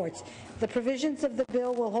airports. The provisions of the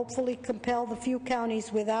bill will hopefully compel the few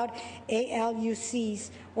counties without ALUCs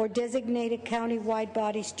or designated countywide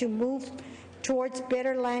bodies to move towards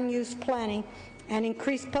better land use planning and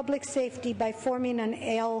increase public safety by forming an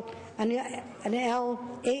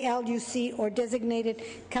ALUC or designated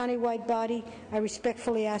countywide body. I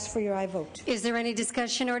respectfully ask for your aye vote. Is there any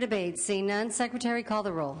discussion or debate? Seeing none, Secretary, call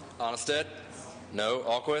the roll. Onnested? No.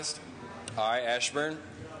 Alquist? Aye. Ashburn?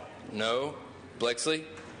 No. Blakesley?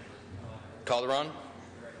 Calderon?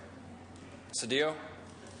 Cedillo?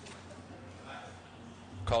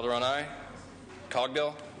 Calderon, aye.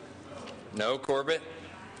 Cogdill? No. Corbett?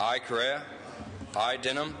 Aye. Correa? Aye.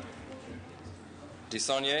 Denham?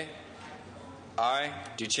 DeSaulnier? Aye.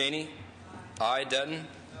 Ducheney? Aye. Dutton?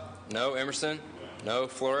 No. Emerson? No.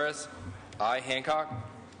 Flores? Aye. Hancock?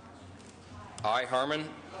 Aye. Harmon?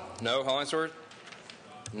 No. Hollingsworth?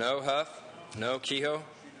 No. Huff? No. Kehoe?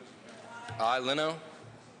 Aye. Leno?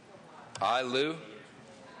 Aye. Liu?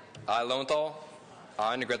 Aye. Lowenthal?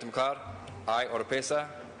 Aye. Negrete McLeod? Aye. Oropesa?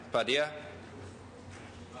 Padilla?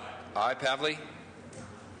 Aye. Pavley?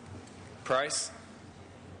 Price?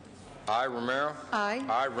 Aye. Romero? Aye.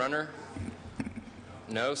 Aye. Runner?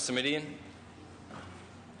 No. Smidian?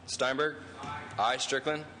 Steinberg? Aye.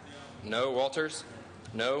 Strickland? No. Walters?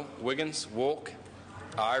 No. Wiggins? Wolk?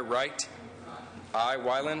 Aye. Wright? Aye.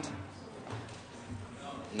 Wyland?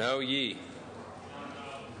 No. Yee?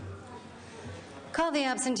 Call the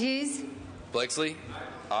absentees. Blakesley?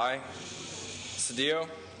 Aye. Cedillo?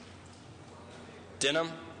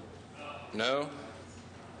 Denham? No.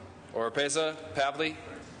 Oropesa? Pavley?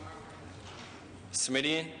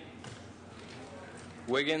 Smidian?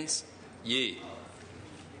 Wiggins? Yee?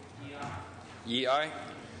 Yee, aye.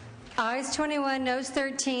 Ayes 21, noes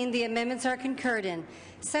 13. The amendments are concurred in.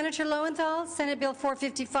 Senator Lowenthal, Senate Bill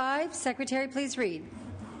 455. Secretary, please read.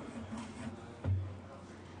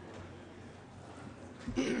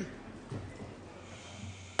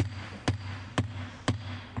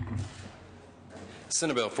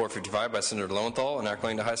 Senate Bill 455 by Senator Lowenthal,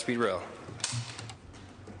 enacting the high-speed rail.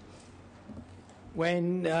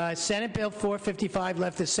 When Senate Bill 455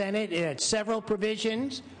 left the Senate, it had several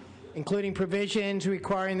provisions, including provisions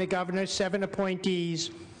requiring the governor's 7 appointees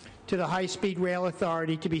to the High-Speed Rail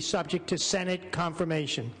Authority to be subject to Senate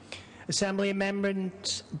confirmation. Assembly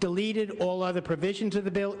amendments deleted all other provisions of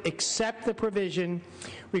the bill except the provision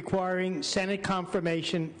requiring Senate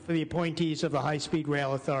confirmation for the appointees of the High-Speed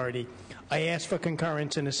Rail Authority. I ask for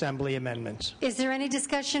concurrence in Assembly amendments. Is there any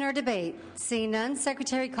discussion or debate? Seeing none,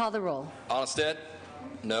 Secretary, call the roll. Onnested?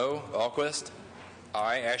 No. Alquist?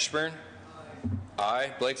 Aye. Ashburn?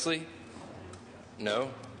 Aye. Blakesley? No.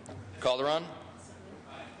 Calderon?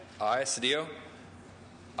 Aye. Cedillo?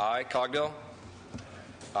 Aye. Cogdill?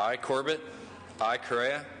 Aye. Corbett? Aye.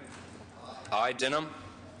 Correa? Aye. Denham?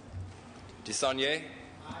 DeSaulnier?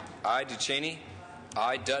 Aye. Ducheney?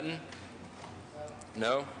 Aye. Dutton?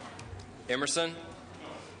 No. Emerson?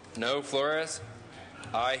 No. Flores?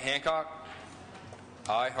 Aye. Hancock?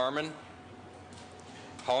 Aye. Harmon?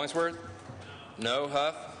 Hollingsworth? No.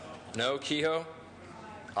 Huff? No. Kehoe?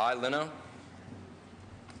 Aye. Leno?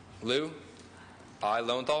 Liu? Aye.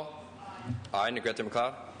 Lowenthal? Aye. Negrete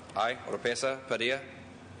McLeod? Aye. Oropesa? Padilla?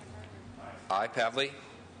 Aye. Pavley?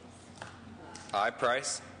 Aye.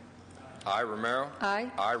 Price? Aye. Romero? Aye.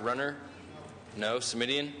 Aye. Runner? No.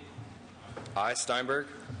 Semidian? Aye. Steinberg?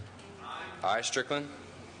 Aye. Strickland?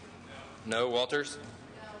 No. Walters?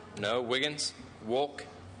 No. Wiggins? Wolk?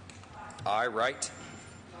 Aye. Wright?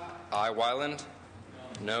 Aye. Wyland?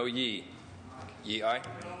 No. Yee? Yee, aye.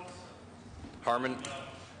 Harmon?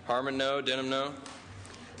 Harmon, no. Denham, no.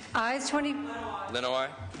 Ayes 20. Leno, aye.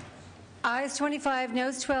 Ayes 25,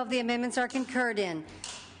 noes 12. The amendments are concurred in.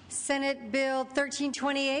 Senate Bill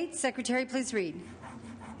 1328. Secretary, please read.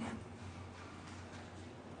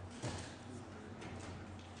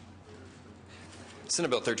 Senate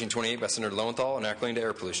Bill 1328 by Senator Lowenthal, enacting to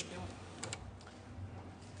air pollution.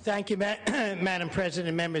 Thank you, Madam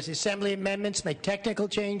President. Members, the Assembly amendments make technical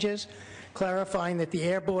changes, clarifying that the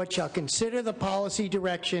Air Board shall consider the policy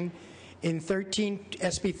direction in SB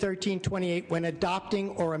 1328 when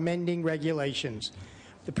adopting or amending regulations.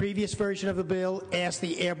 The previous version of the bill asked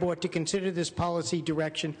the Air Board to consider this policy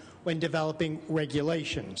direction when developing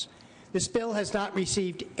regulations. This bill has not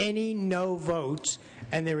received any no votes,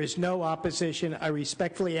 and there is no opposition. I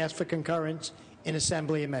respectfully ask for concurrence in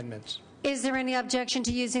Assembly amendments. Is there any objection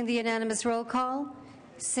to using the unanimous roll call?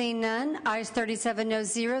 Seeing none, ayes 37, no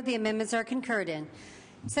 0. The amendments are concurred in.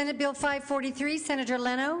 Senate Bill 543, Senator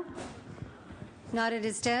Leno. Not at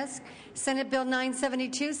his desk. Senate Bill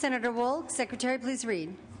 972, Senator Wolk. Secretary, please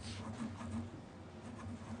read.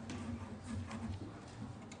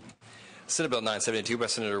 Senate Bill 972 by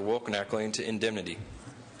Senator Wolk, enacting to indemnity.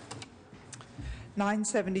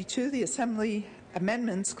 972, the Assembly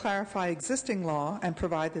amendments clarify existing law and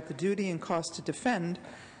provide that the duty and cost to defend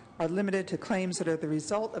are limited to claims that are the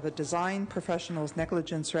result of a design professional's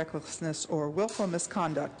negligence, recklessness, or willful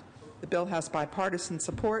misconduct. The bill has bipartisan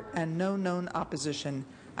support and no known opposition.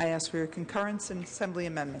 I ask for your concurrence in Assembly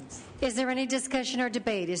amendments. Is there any discussion or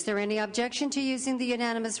debate? Is there any objection to using the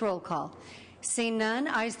unanimous roll call? Seeing none,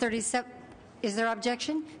 ayes 37. Is there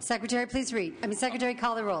objection? Secretary, please read. Secretary,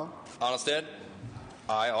 call the roll. Onnested?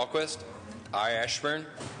 Aye. Alquist? Aye. Ashburn?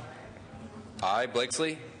 Aye.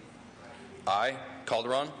 Blakesley? Aye.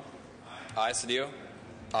 Calderon? Aye. Cedillo?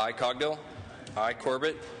 Aye. Cogdill? Aye.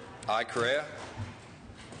 Corbett? Aye. Correa?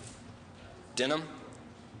 Denham?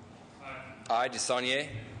 Aye. DeSaulnier?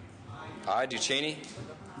 Aye. Ducheney?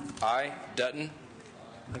 Aye. Dutton?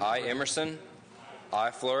 Aye. Emerson?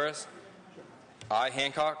 Aye. Flores? Aye.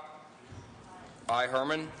 Hancock? Aye.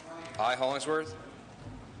 Harmon? Aye. Hollingsworth?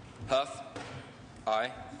 Huff?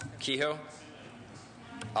 Aye. Kehoe?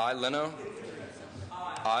 Aye. Leno?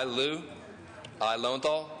 Aye. Liu? Aye.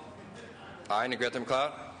 Lowenthal? Aye. Negrete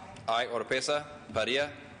McLeod? Aye. Oropesa? Padilla?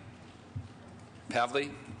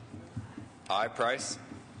 Pavley? Aye. Price?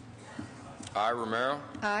 Aye. Romero?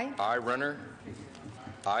 Aye. Aye. Runner?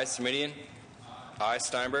 Aye. Semidian? Aye.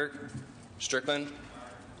 Steinberg? Strickland?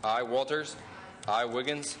 Aye. Walters? Aye.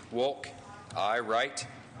 Wiggins? Wolk? Aye. Wright?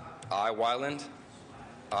 Aye. Wyland?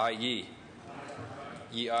 Aye. Yee?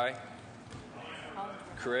 Yee, aye.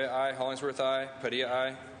 Correa, aye. Hollingsworth, aye. Padilla,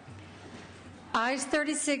 aye. Ayes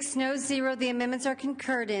 36, no 0. The amendments are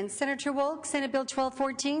concurred in. Senator Wolk, Senate Bill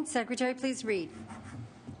 1214. Secretary, please read.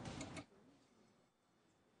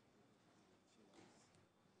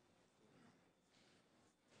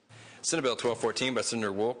 Senate Bill 1214 by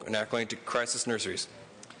Senator Wolk, enacting to crisis nurseries.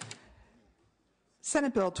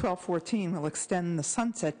 Senate Bill 1214 will extend the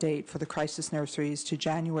sunset date for the crisis nurseries to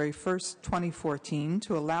January 1st, 2014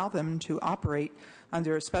 to allow them to operate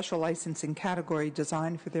under a special licensing category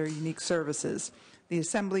designed for their unique services. The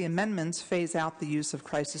Assembly amendments phase out the use of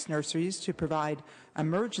crisis nurseries to provide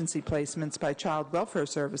emergency placements by child welfare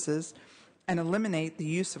services and eliminate the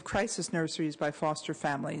use of crisis nurseries by foster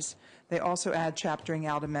families. They also add chaptering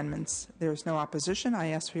out amendments. There is no opposition. I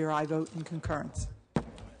ask for your aye vote in concurrence.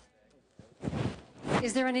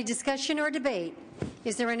 Is there any discussion or debate?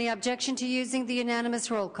 Is there any objection to using the unanimous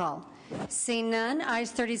roll call? Seeing none,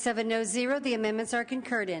 ayes 37, no 0. The amendments are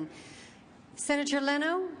concurred in. Senator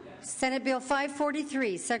Leno, Senate Bill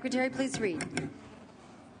 543. Secretary, please read.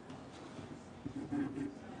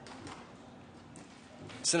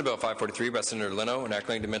 Senate Bill 543 by Senator Leno,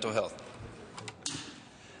 enacting to mental health.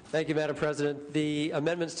 Thank you, Madam President. The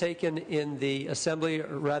amendments taken in the Assembly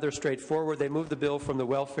are rather straightforward. They move the bill from the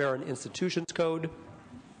Welfare and Institutions Code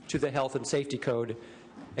to the Health and Safety Code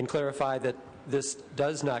and clarify that this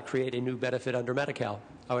does not create a new benefit under Medi-Cal.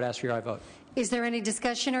 I would ask for your aye vote. Is there any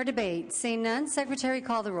discussion or debate? Seeing none, Secretary,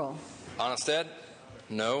 call the roll. Onnested?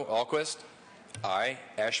 No. Alquist? Aye.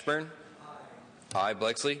 Ashburn? Aye.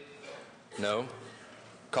 Blakeslee? No.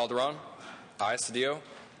 Calderon? Aye. Cedillo?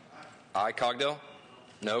 Aye. Cogdill?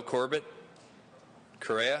 No. Corbett?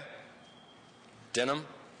 Correa? Denham?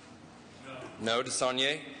 No.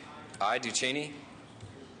 DeSaulnier? Aye. Ducheney?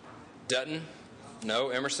 Dutton? No.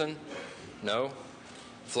 Emerson? No.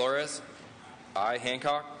 Flores? Aye.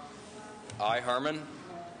 Hancock? Aye. Harmon?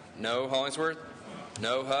 No. Hollingsworth?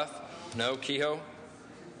 No. Huff? No. Kehoe?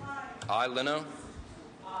 Aye. Leno?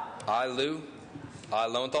 Aye. Liu? Aye.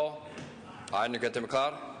 Lowenthal? Aye. Negrete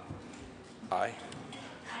McLeod? Aye.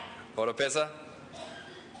 Oropesa?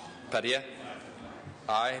 Padilla?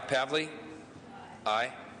 Aye. Pavley?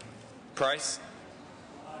 Aye. Price?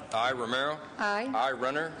 Aye. Romero? Aye. Aye.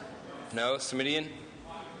 Runner? No. Smidian?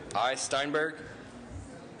 Aye. Steinberg?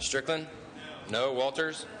 Strickland? No.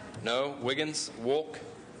 Walters? No. Wiggins? Wolk?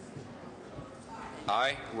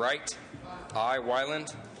 Aye. Wright? Aye.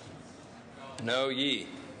 Wyland? No. Yee?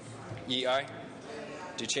 Yee aye.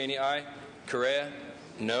 Ducheney aye. Correa?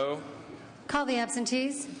 No. Call the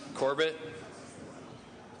absentees. Corbett?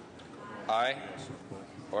 Aye.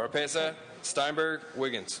 Oropesa? Steinberg?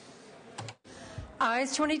 Wiggins?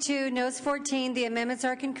 Ayes 22, noes 14. The amendments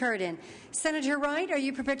are concurred in. Senator Wright, are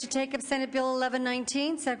you prepared to take up Senate Bill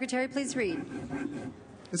 1119? Secretary, please read.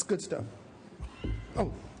 It's good stuff.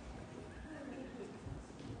 Oh.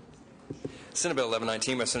 Senate Bill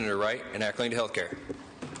 1119 by Senator Wright, enacting to health care.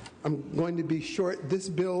 I'm going to be short. This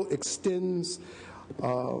bill extends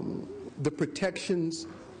the protections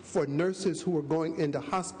for nurses who are going into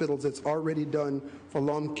hospitals. It's already done for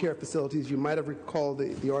long care facilities. You might have recalled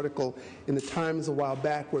the article in the Times a while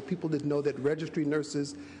back where people didn't know that registry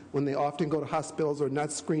nurses, when they often go to hospitals, are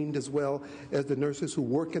not screened as well as the nurses who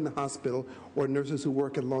work in the hospital or nurses who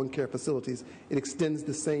work in long care facilities. It extends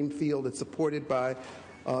the same field. It's supported by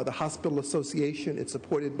the Hospital Association. It's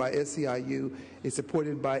supported by SEIU. It's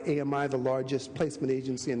supported by AMI, the largest placement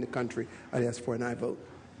agency in the country. I'd ask for an aye vote.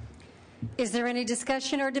 Is there any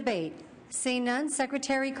discussion or debate? Seeing none,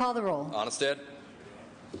 Secretary, call the roll. Onnested?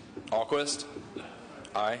 Alquist?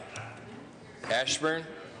 Aye. Ashburn?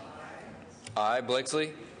 Aye.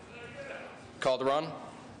 Blakeslee? Calderon?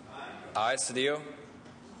 Aye. Cedillo?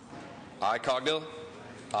 Aye. Cogdill?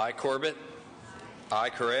 Aye. Corbett?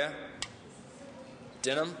 Aye. Correa?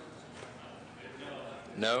 Denham?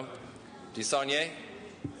 No. DeSaulnier?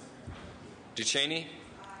 Ducheney?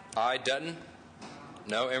 Aye. Dutton?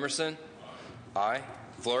 No. Emerson? Aye.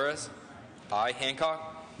 Flores? Aye.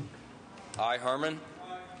 Hancock? Aye. Harmon?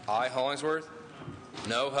 Aye. Hollingsworth?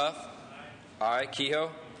 No. Huff? Aye. Kehoe?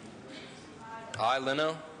 Aye.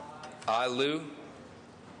 Leno? Aye. Liu?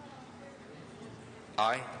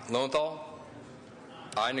 Aye. Lowenthal?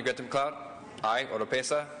 Aye. Negrete McLeod? Aye.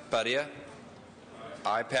 Oropesa? Padilla?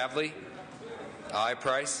 Aye. Pavley? Aye.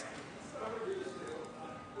 Price?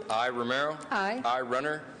 Aye. Romero? Aye. Aye.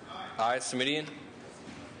 Runner? Aye. Smidian?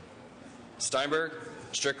 Steinberg?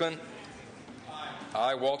 Strickland?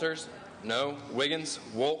 Aye. Walters? No. Wiggins?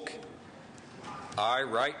 Wolk? Aye.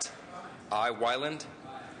 Wright? Aye. Wyland?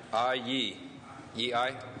 Aye. Yee? Yee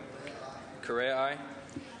aye. Correa aye.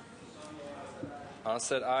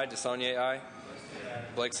 Onnested aye. DeSaulnier aye.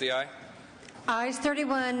 Blakeslee aye. Ayes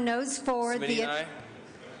 31, noes 4. Smidian aye.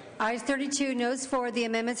 Ayes 32, noes 4. The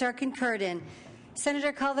amendments are concurred in.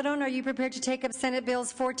 Senator Calderon, are you prepared to take up Senate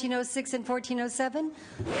Bills 1406 and 1407?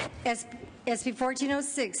 SB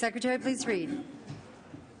 1406. Secretary, please read.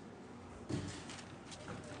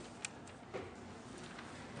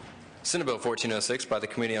 Senate Bill 1406 by the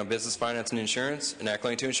Committee on Business, Finance, and Insurance,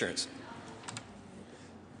 enacting to insurance.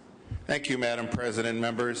 Thank you, Madam President.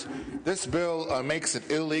 Members, this bill makes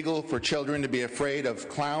it illegal for children to be afraid of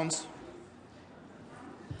clowns.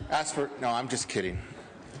 No, I'm just kidding.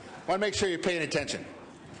 I want to make sure you're paying attention.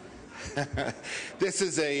 This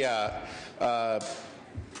is a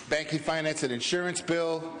banking, finance, and insurance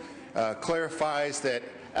bill. Clarifies that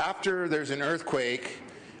after there's an earthquake,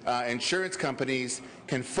 insurance companies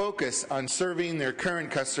can focus on serving their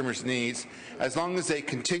current customers' needs as long as they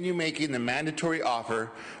continue making the mandatory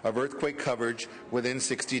offer of earthquake coverage within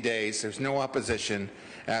 60 days. There's no opposition.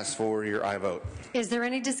 Ask for your aye vote. Is there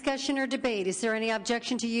any discussion or debate? Is there any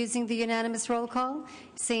objection to using the unanimous roll call?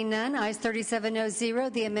 Seeing none, ayes 37, no 0.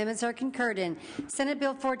 The amendments are concurred in. Senate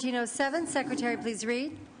Bill 1407, Secretary, please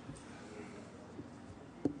read.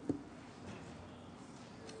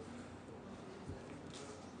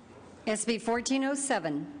 SB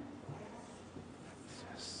 1407.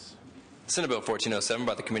 Senate Bill 1407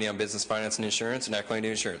 by the Committee on Business, Finance, and Insurance, enacting new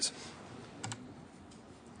insurance.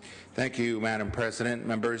 Thank you, Madam President.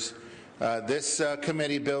 Members, this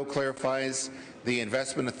committee bill clarifies the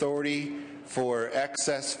investment authority for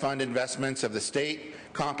excess fund investments of the state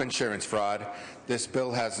comp insurance fraud. This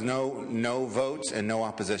bill has no votes and no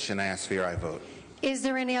opposition. I ask for your aye vote. Is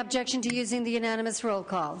there any objection to using the unanimous roll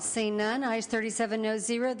call? Seeing none, ayes 37, no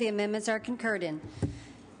 0. The amendments are concurred in.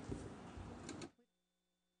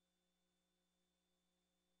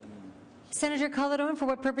 Senator Calderon, for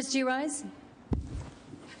what purpose do you rise?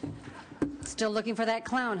 Still looking for that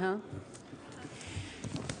clown, huh?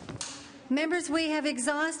 Members, we have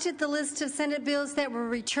exhausted the list of Senate bills that were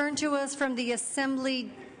returned to us from the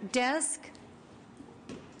Assembly desk.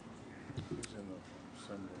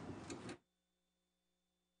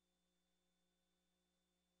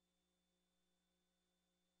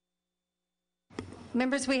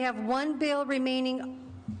 Members, we have one bill remaining.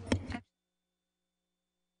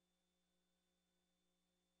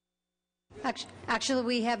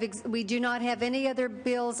 Actually, we do not have any other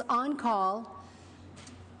bills on call.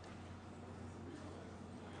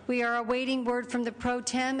 We are awaiting word from the pro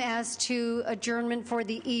tem as to adjournment for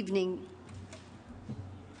the evening.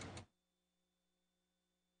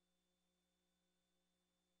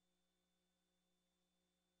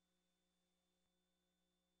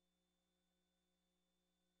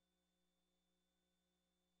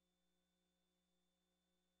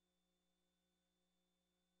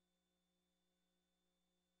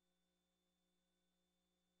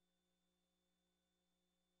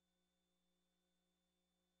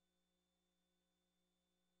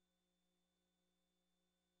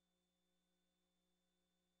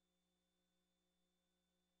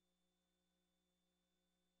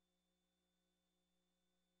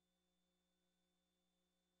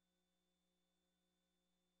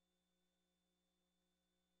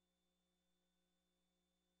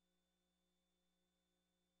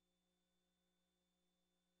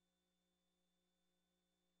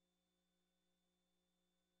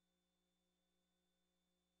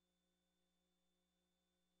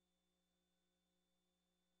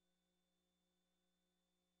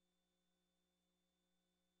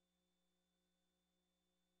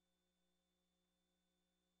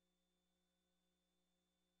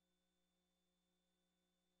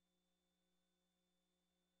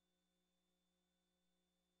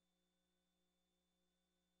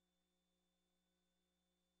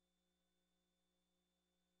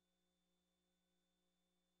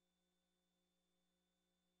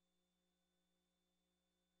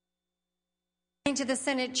 To the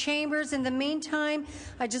Senate chambers. In the meantime,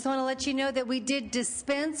 I just want to let you know that we did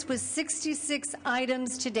dispense with 66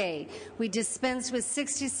 items today. We dispensed with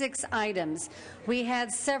 66 items. We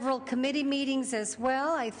had several committee meetings as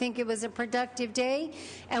well. I think it was a productive day,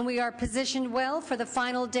 and we are positioned well for the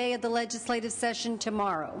final day of the legislative session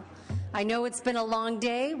tomorrow. I know it's been a long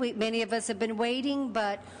day. Many of us have been waiting,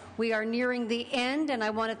 but we are nearing the end, and I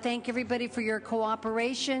want to thank everybody for your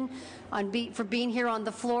cooperation, for being here on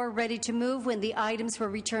the floor, ready to move when the items were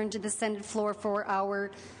returned to the Senate floor for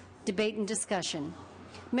our debate and discussion.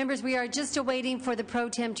 Members, we are just awaiting for the pro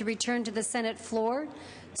tem to return to the Senate floor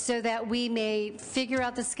so that we may figure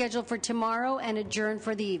out the schedule for tomorrow and adjourn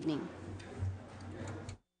for the evening.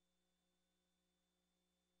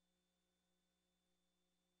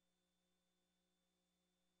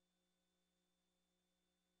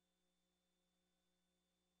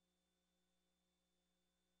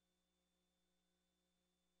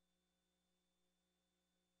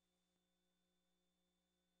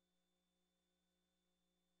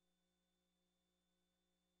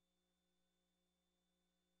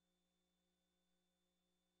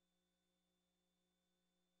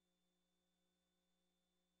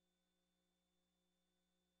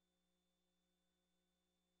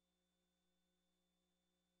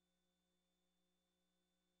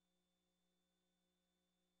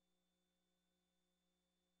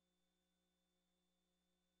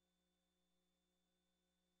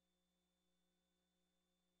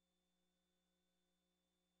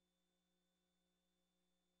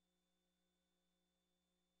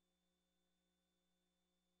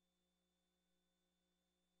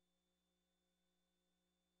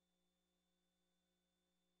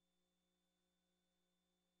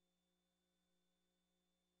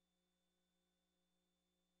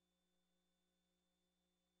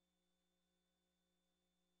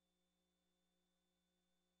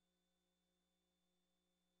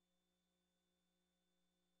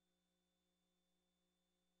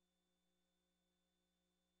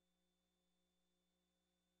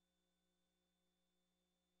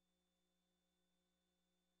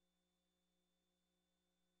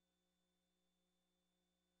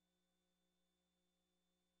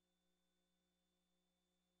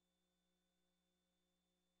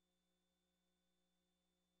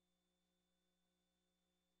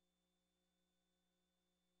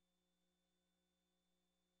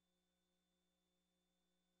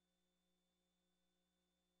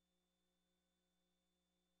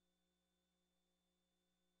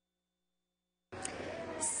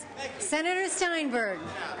 Senator Steinberg,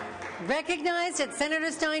 recognized at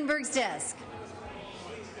Senator Steinberg's desk.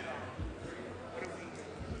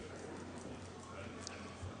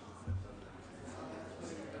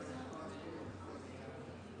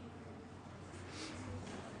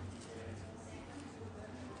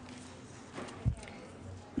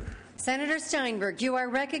 Senator Steinberg, you are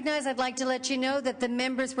recognized. I'd like to let you know that the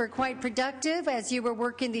members were quite productive as you were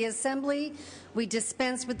working the Assembly. We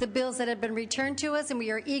dispensed with the bills that have been returned to us, and we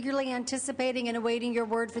are eagerly anticipating and awaiting your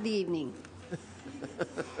word for the evening.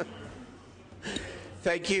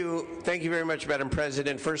 Thank you. Thank you very much, Madam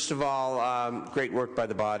President. First of all, great work by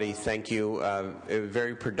the body. Thank you. It was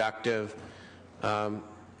very productive.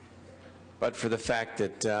 But for the fact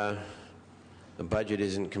that the budget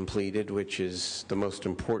isn't completed, which is the most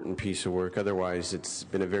important piece of work. Otherwise, it's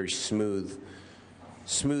been a very smooth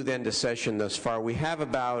end of session thus far. We have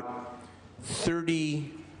about 30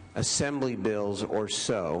 Assembly bills or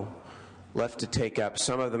so left to take up.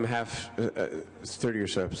 Some of them have 30 or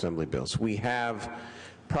so Assembly bills. We have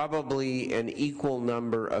probably an equal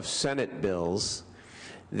number of Senate bills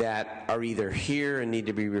that are either here and need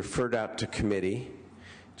to be referred out to committee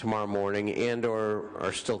tomorrow morning and or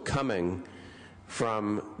are still coming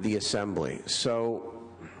from the Assembly. So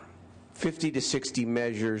 50 to 60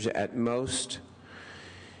 measures at most.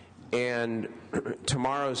 And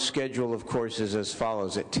tomorrow's schedule, of course, is as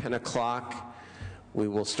follows. At 10 o'clock, we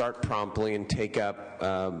will start promptly and take up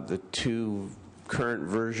the two current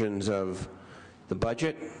versions of the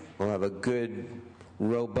budget. We'll have a good,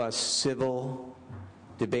 robust civil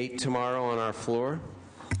debate tomorrow on our floor.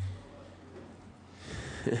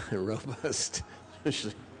 Robust.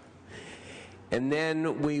 And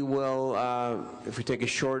then we will, if we take a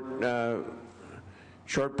short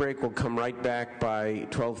break, we'll come right back by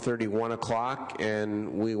 12:30, 1 o'clock, and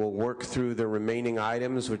we will work through the remaining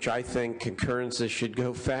items, which I think concurrences should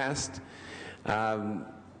go fast. There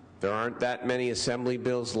aren't that many Assembly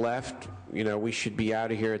bills left. You know, we should be out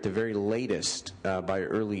of here at the very latest by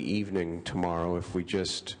early evening tomorrow if we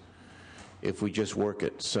just work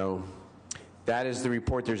it. So that is the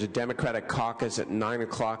report. There's a Democratic caucus at 9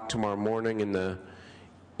 o'clock tomorrow morning in the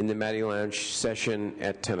Matty Lounge session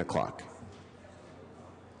at 10 o'clock.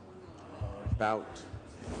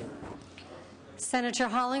 Senator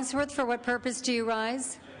Hollingsworth, for what purpose do you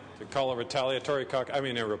rise? To call a retaliatory caucus,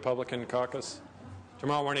 a Republican caucus.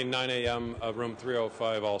 Tomorrow morning, 9 a.m., room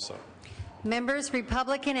 305 also. Members,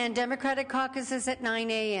 Republican and Democratic caucuses at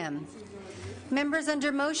 9 a.m. Members,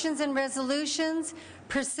 under motions and resolutions,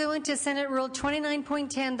 pursuant to Senate Rule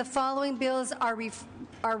 29.10, the following bills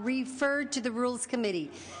are referred to the Rules Committee: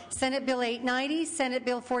 Senate Bill 890, Senate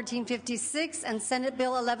Bill 1456, and Senate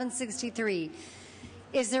Bill 1163.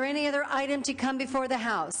 Is there any other item to come before the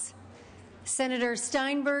House? Senator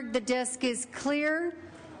Steinberg, the desk is clear.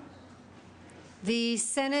 The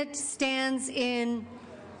Senate stands in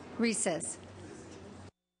recess.